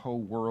like the whole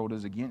world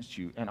is against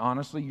you. And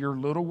honestly, your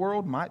little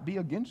world might be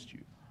against you.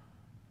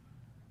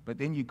 But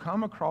then you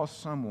come across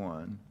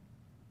someone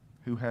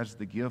who has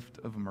the gift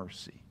of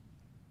mercy.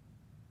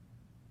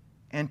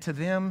 And to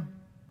them,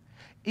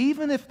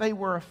 even if they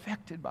were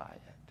affected by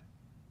it,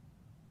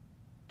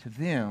 to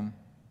them,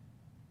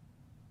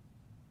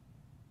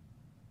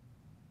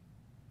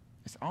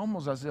 it's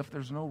almost as if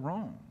there's no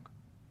wrong.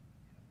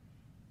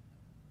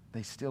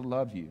 They still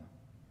love you.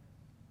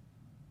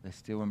 They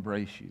still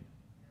embrace you.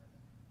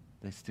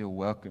 They still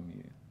welcome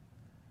you.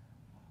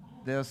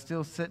 They'll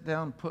still sit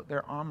down, put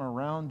their arm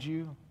around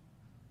you,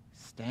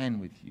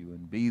 stand with you,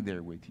 and be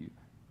there with you.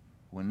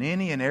 When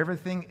any and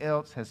everything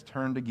else has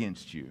turned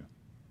against you,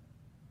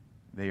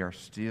 they are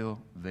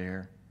still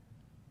there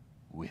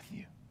with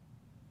you.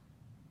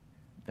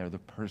 They're the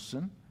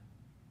person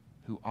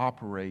who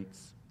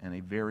operates in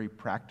a very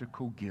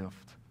practical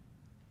gift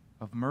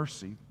of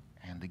mercy.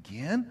 And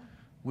again,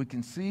 we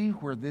can see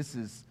where this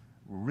is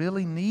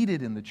really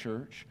needed in the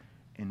church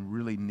and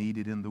really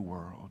needed in the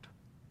world.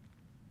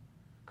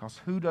 Because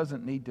who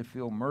doesn't need to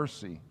feel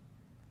mercy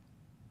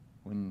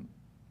when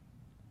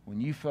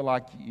you feel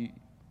like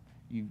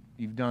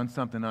you've done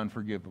something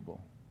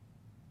unforgivable?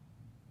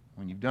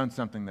 When you've done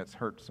something that's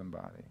hurt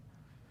somebody?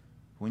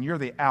 When you're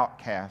the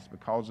outcast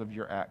because of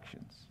your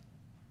actions?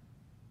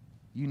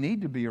 You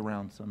need to be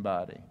around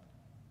somebody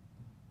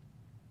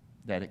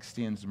that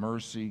extends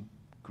mercy,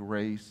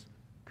 grace,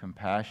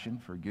 compassion,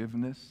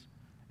 forgiveness,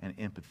 and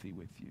empathy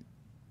with you.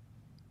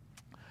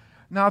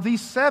 Now,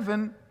 these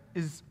 7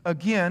 is,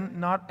 again,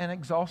 not an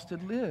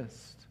exhausted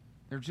list.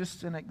 They're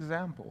just an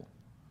example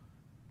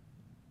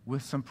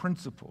with some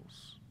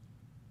principles.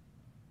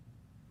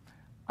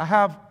 I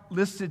have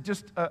listed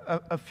just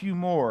a few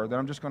more that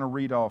I'm just going to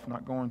read off,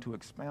 not going to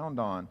expound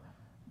on,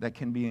 that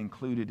can be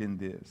included in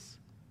this.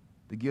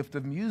 The gift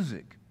of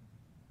music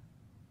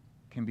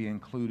can be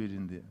included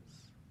in this.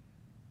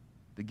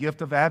 The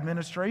gift of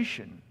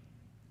administration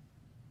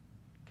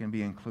can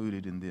be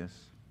included in this.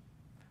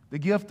 The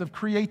gift of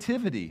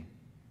creativity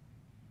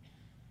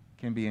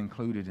can be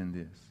included in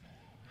this.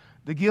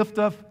 The gift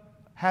of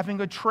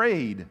having a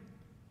trade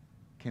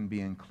can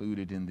be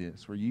included in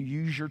this, where you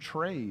use your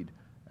trade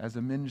as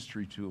a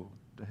ministry tool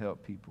to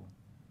help people.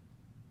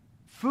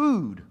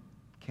 Food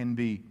can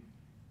be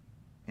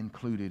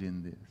included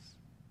in this.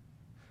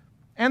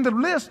 And the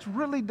list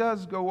really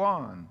does go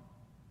on.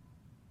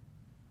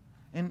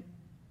 And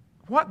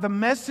what the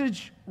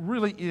message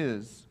really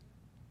is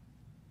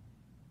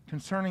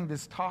concerning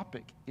this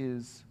topic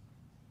is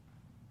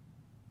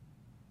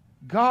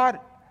God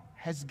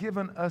has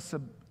given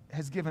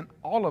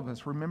all of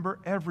us, remember,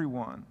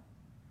 everyone.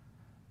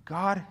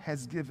 God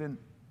has given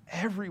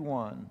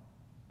everyone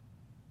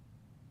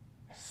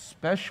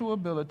special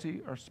ability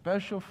or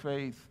special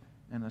faith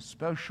and a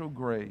special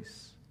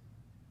grace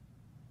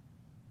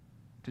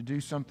to do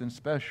something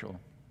special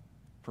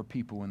for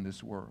people in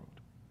this world.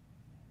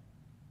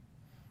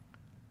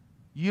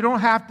 You don't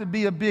have to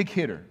be a big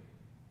hitter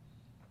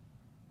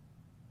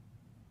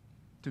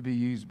to be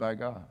used by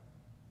God.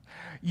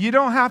 You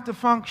don't have to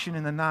function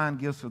in the 9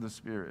 gifts of the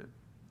Spirit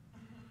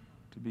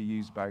to be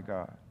used by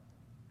God.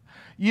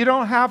 You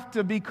don't have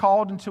to be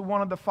called into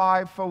one of the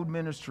 5-fold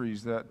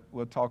ministries that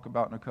we'll talk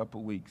about in a couple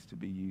of weeks to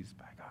be used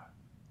by God.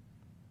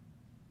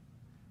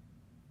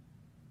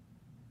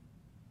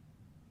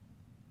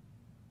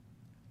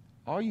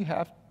 All you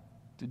have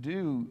to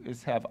do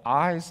is have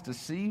eyes to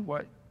see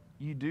what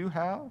you do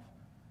have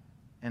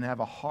and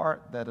have a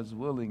heart that is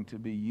willing to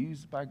be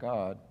used by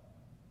God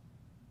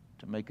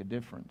to make a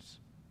difference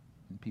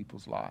in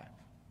people's lives.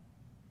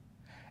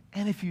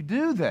 And if you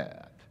do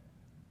that,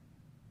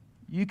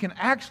 you can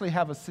actually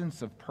have a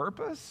sense of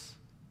purpose,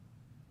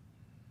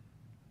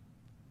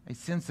 a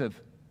sense of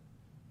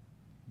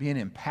being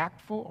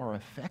impactful or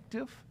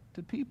effective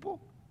to people.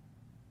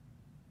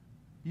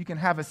 You can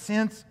have a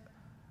sense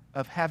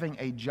of having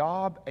a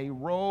job, a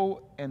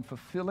role, and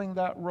fulfilling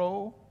that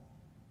role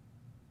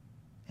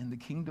in the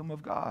kingdom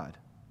of God.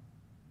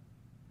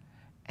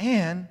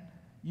 And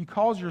you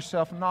cause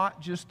yourself not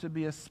just to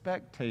be a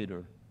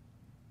spectator,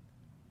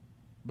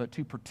 but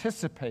to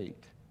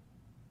participate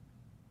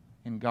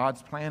in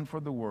God's plan for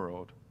the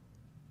world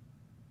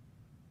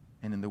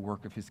and in the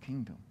work of His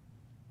kingdom.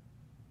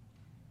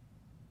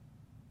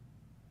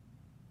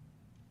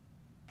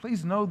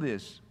 Please know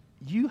this.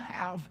 You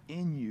have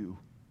in you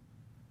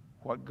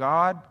what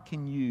God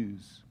can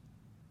use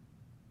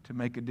to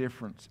make a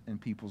difference in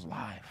people's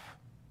life.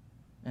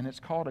 And it's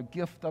called a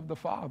gift of the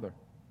Father.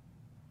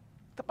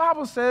 The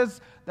Bible says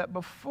that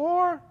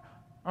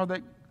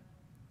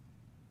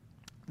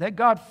that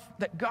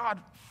God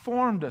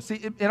formed us. See,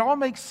 it all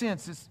makes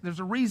sense. There's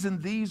a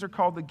reason these are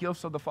called the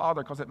gifts of the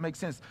Father, because it makes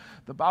sense.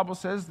 The Bible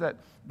says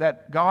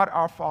that God,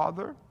 our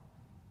Father,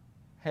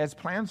 has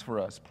plans for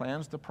us,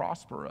 plans to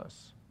prosper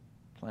us,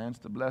 plans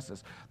to bless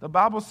us. The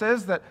Bible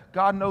says that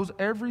God knows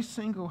every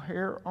single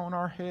hair on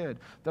our head.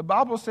 The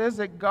Bible says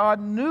that God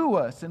knew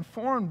us and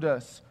formed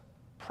us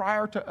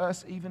prior to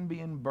us even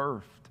being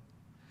birthed.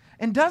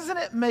 And doesn't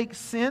it make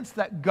sense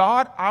that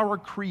God, our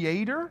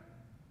Creator,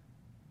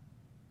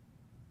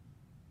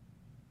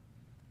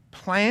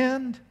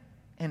 planned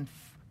and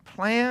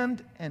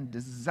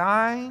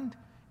designed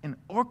and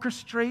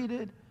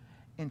orchestrated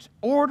and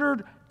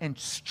ordered and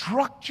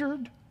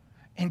structured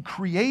and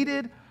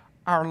created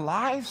our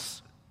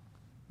lives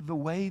the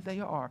way they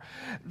are?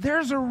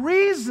 There's a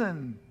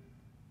reason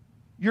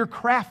you're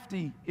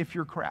crafty if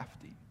you're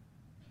crafty.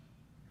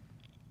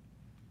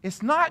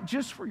 It's not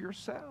just for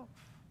yourself.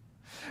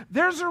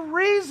 There's a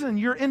reason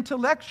you're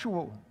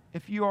intellectual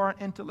if you are an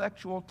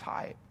intellectual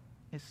type.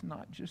 It's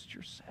not just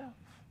yourself.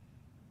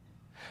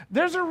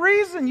 There's a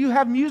reason you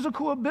have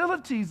musical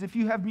abilities if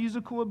you have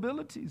musical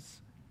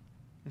abilities.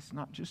 It's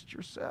not just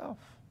yourself.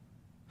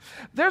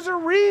 There's a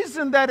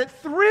reason that it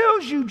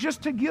thrills you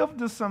just to give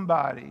to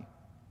somebody.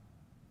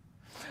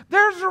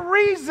 There's a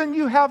reason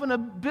you have an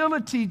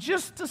ability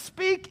just to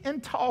speak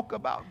and talk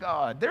about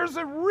God. There's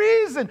a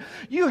reason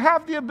you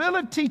have the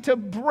ability to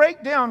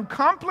break down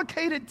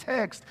complicated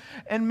text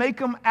and make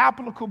them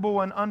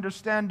applicable and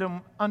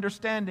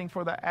understanding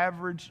for the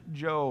average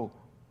Joe.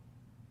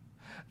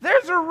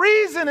 There's a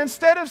reason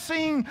instead of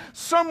seeing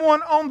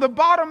someone on the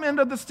bottom end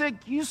of the stick,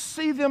 you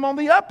see them on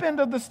the up end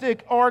of the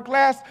stick, or a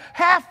glass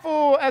half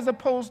full as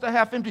opposed to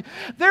half empty.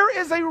 There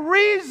is a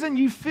reason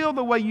you feel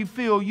the way you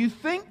feel. You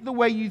think the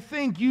way you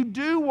think. You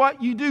do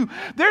what you do.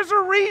 There's a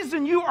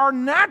reason you are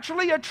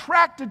naturally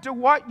attracted to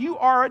what you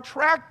are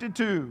attracted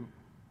to.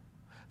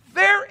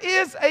 There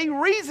is a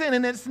reason,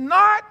 and it's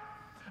not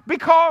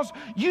because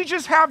you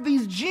just have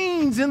these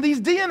genes and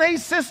these DNA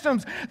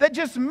systems that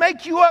just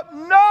make you up.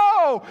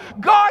 No,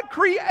 God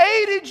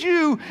created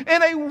you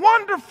in a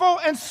wonderful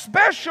and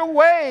special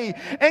way.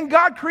 And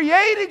God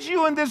created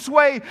you in this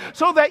way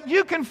so that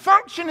you can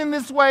function in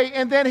this way,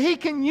 and then He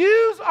can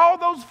use all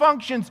those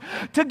functions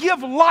to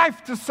give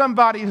life to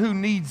somebody who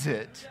needs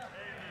it.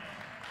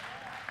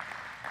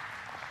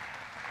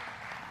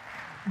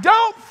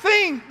 Don't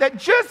think that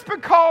just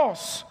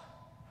because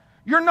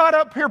you're not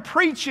up here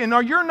preaching,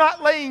 or you're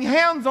not laying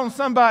hands on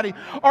somebody,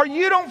 or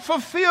you don't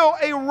fulfill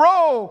a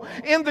role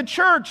in the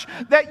church,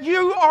 that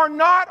you are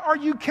not or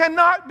you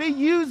cannot be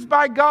used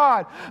by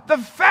God. The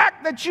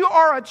fact that you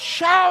are a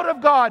child of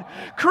God,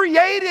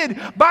 created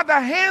by the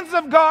hands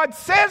of God,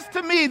 says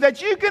to me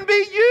that you can be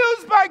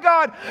used by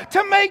God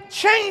to make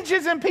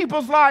changes in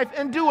people's life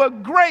and do a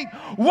great,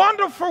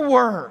 wonderful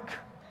work.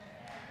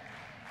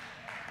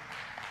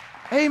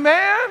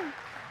 Amen?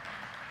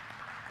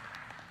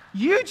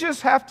 You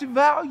just have to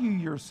value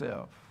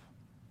yourself.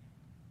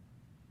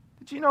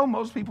 Did you know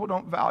most people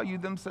don't value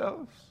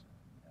themselves?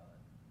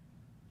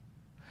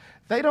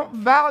 They don't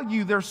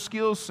value their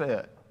skill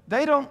set.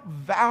 They don't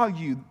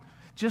value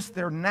just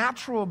their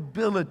natural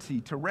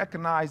ability to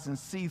recognize and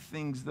see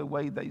things the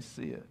way they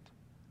see it.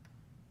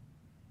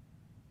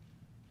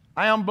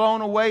 I am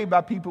blown away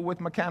by people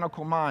with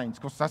mechanical minds,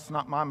 because that's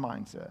not my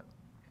mindset.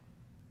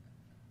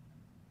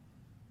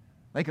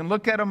 They can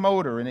look at a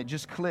motor and it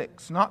just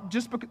clicks. Not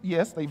just because,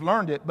 yes, they've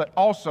learned it, but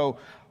also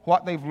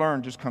what they've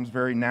learned just comes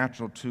very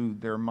natural to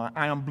their mind.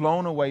 I am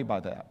blown away by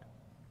that.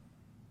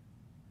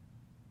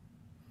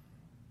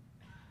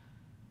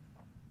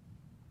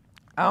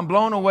 I'm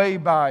blown away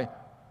by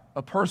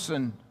a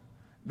person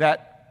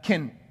that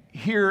can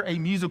hear a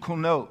musical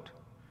note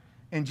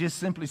and just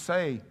simply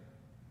say,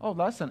 oh,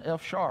 that's an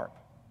F sharp.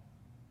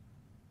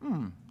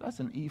 That's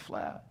an E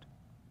flat.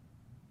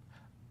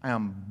 I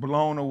am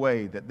blown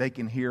away that they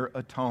can hear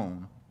a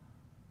tone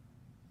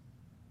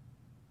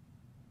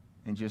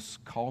and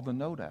just call the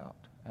note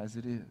out as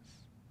it is.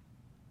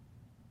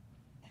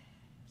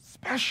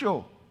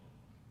 Special.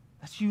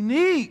 That's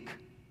unique.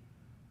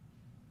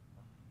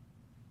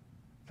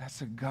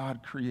 That's a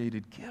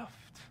God-created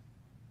gift.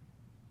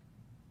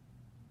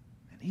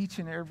 And each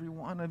and every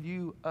one of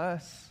you,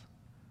 us,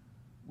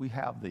 we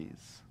have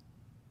these.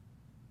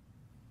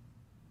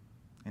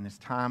 And it's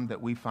time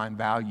that we find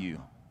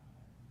value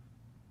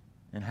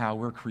in how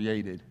we're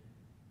created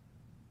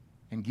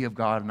and give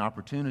God an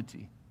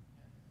opportunity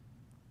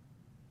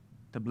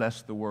to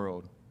bless the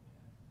world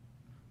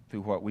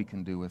through what we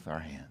can do with our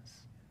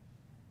hands.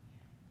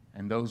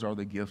 And those are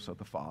the gifts of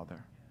the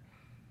Father.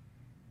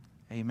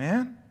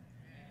 Amen?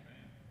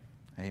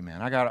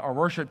 Amen. I got our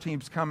worship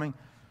team's coming.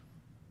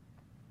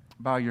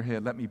 Bow your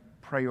head. Let me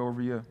pray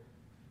over you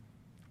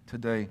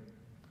today.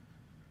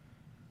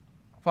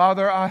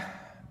 Father,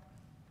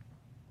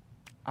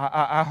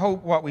 I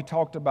hope what we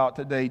talked about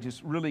today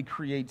just really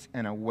creates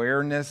an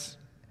awareness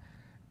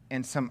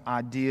and some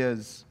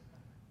ideas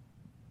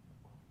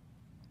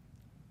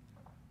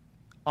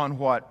on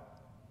what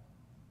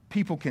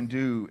people can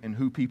do and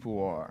who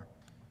people are.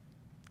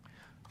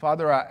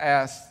 Father, I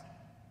ask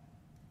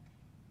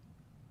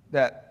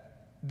that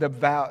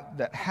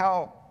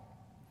how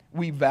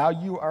we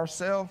value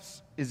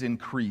ourselves is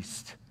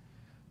increased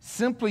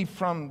simply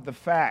from the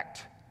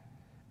fact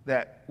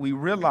that we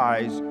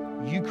realize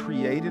you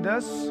created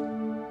us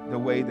the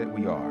way that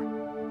we are.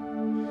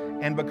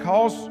 And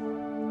because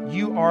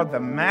you are the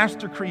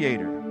master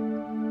creator,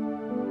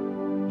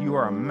 you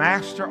are a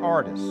master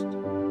artist.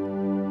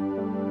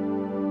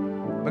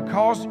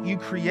 Because you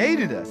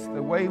created us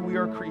the way we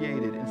are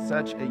created in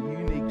such a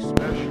unique,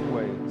 special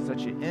way,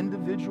 such an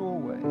individual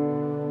way,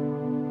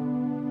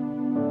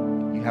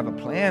 you have a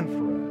plan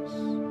for us,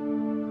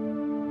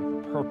 you have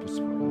a purpose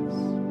for us.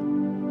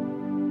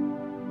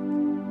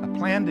 A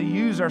plan to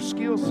use our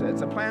skill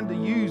sets, a plan to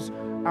use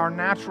our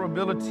natural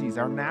abilities,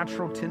 our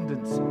natural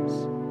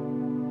tendencies,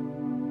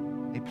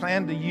 a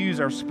plan to use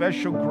our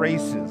special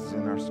graces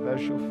and our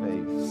special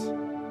faiths, a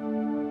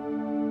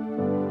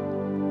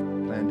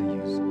plan to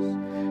use us.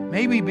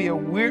 May we be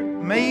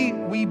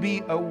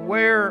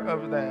aware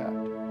of that.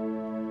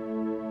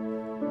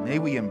 May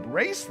we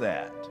embrace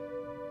that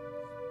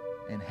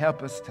and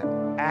help us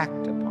to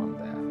act upon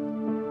that.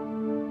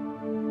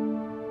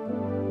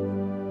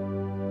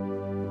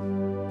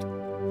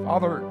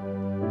 Father,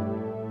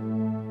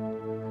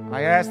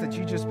 I ask that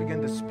you just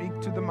begin to speak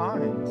to the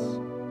minds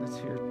that's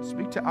here.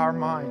 Speak to our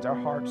minds, our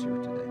hearts here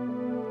today.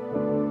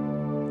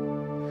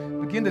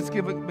 Begin to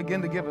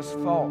give us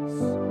thoughts.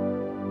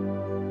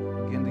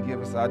 Begin to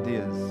give us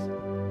ideas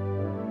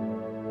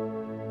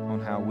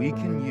on how we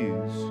can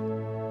use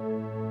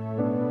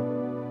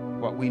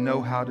what we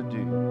know how to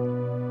do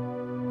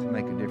to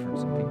make a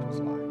difference in people's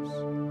lives.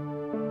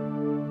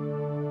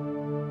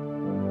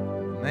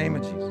 In the name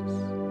of Jesus.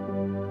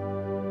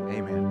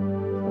 Amen.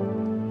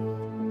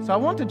 So I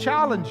want to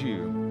challenge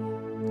you.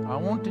 I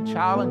want to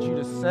challenge you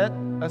to set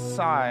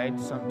aside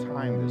some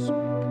time this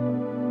week.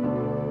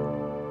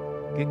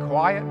 Get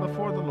quiet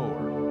before the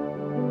Lord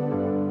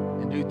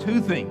and do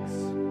two things.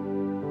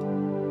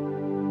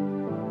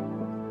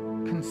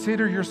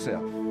 Consider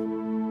yourself.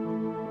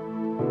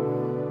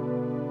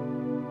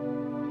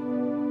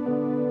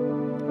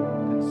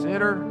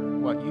 Consider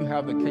what you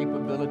have the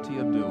capability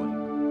of doing.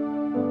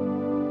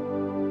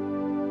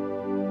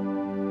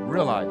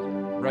 Realize it,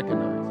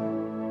 recognize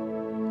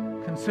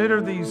it.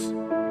 Consider these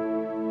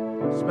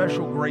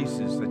special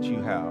graces that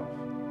you have.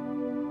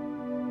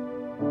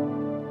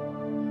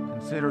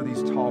 Consider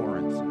these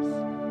tolerances.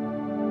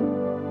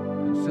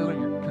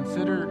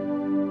 Consider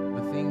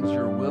the things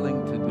you're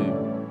willing to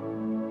do.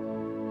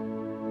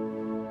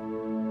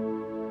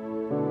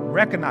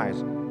 Recognize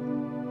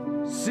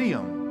them. See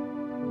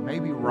them.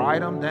 Maybe write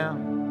them down.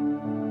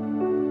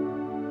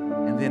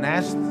 And then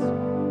ask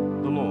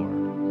the Lord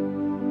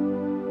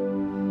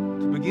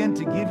to begin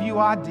to give you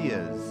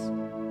ideas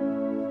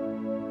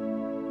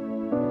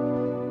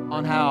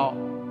on how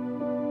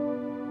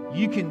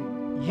you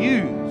can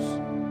use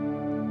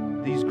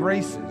these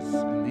graces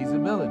and these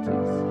abilities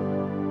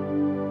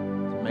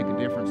to make a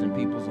difference in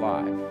people's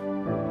lives.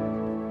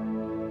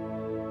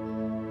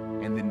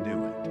 And then do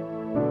it. Do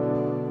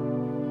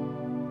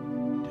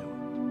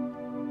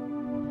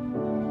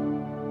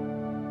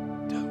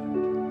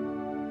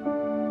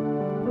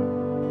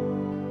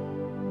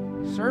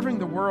it. Serving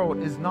the world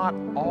is not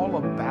all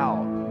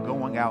about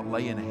going out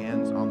laying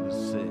hands on the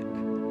sick,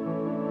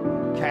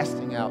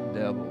 casting out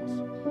devils,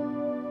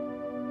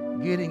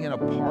 getting in a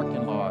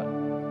parking lot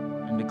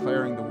and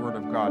declaring the word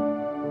of God.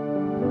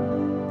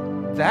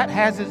 That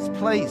has its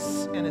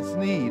place and its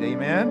need,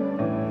 amen?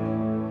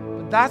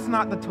 But that's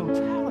not the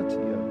totality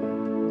of it.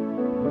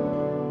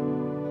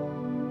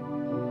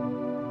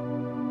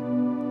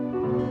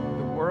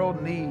 The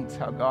world needs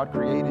how God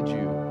created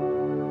you.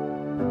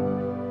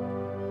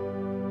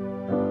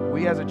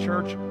 We as a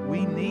church,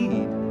 we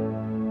need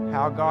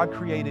how God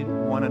created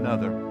one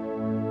another.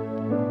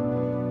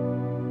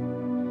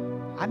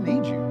 I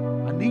need you.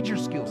 I need your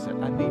skill set.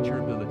 I need your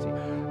ability.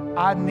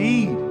 I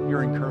need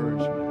your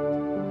encouragement.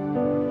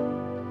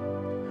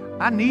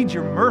 I need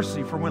your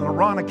mercy for when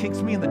Lorana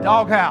kicks me in the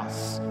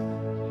doghouse.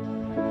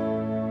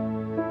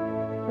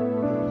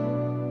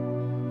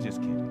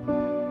 Just kidding.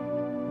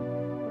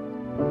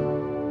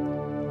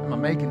 Am I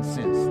making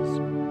sense this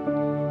morning?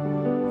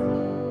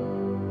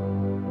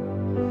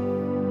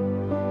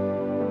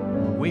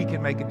 We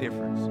can make a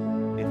difference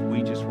if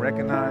we just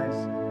recognize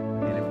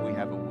and if we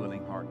have a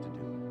willing heart to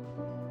do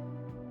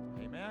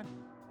it. Amen.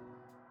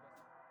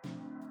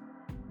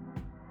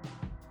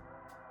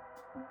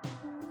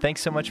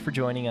 Thanks so much for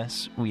joining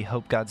us. We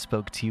hope God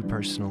spoke to you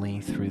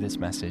personally through this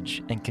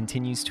message and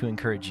continues to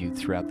encourage you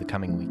throughout the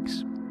coming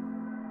weeks.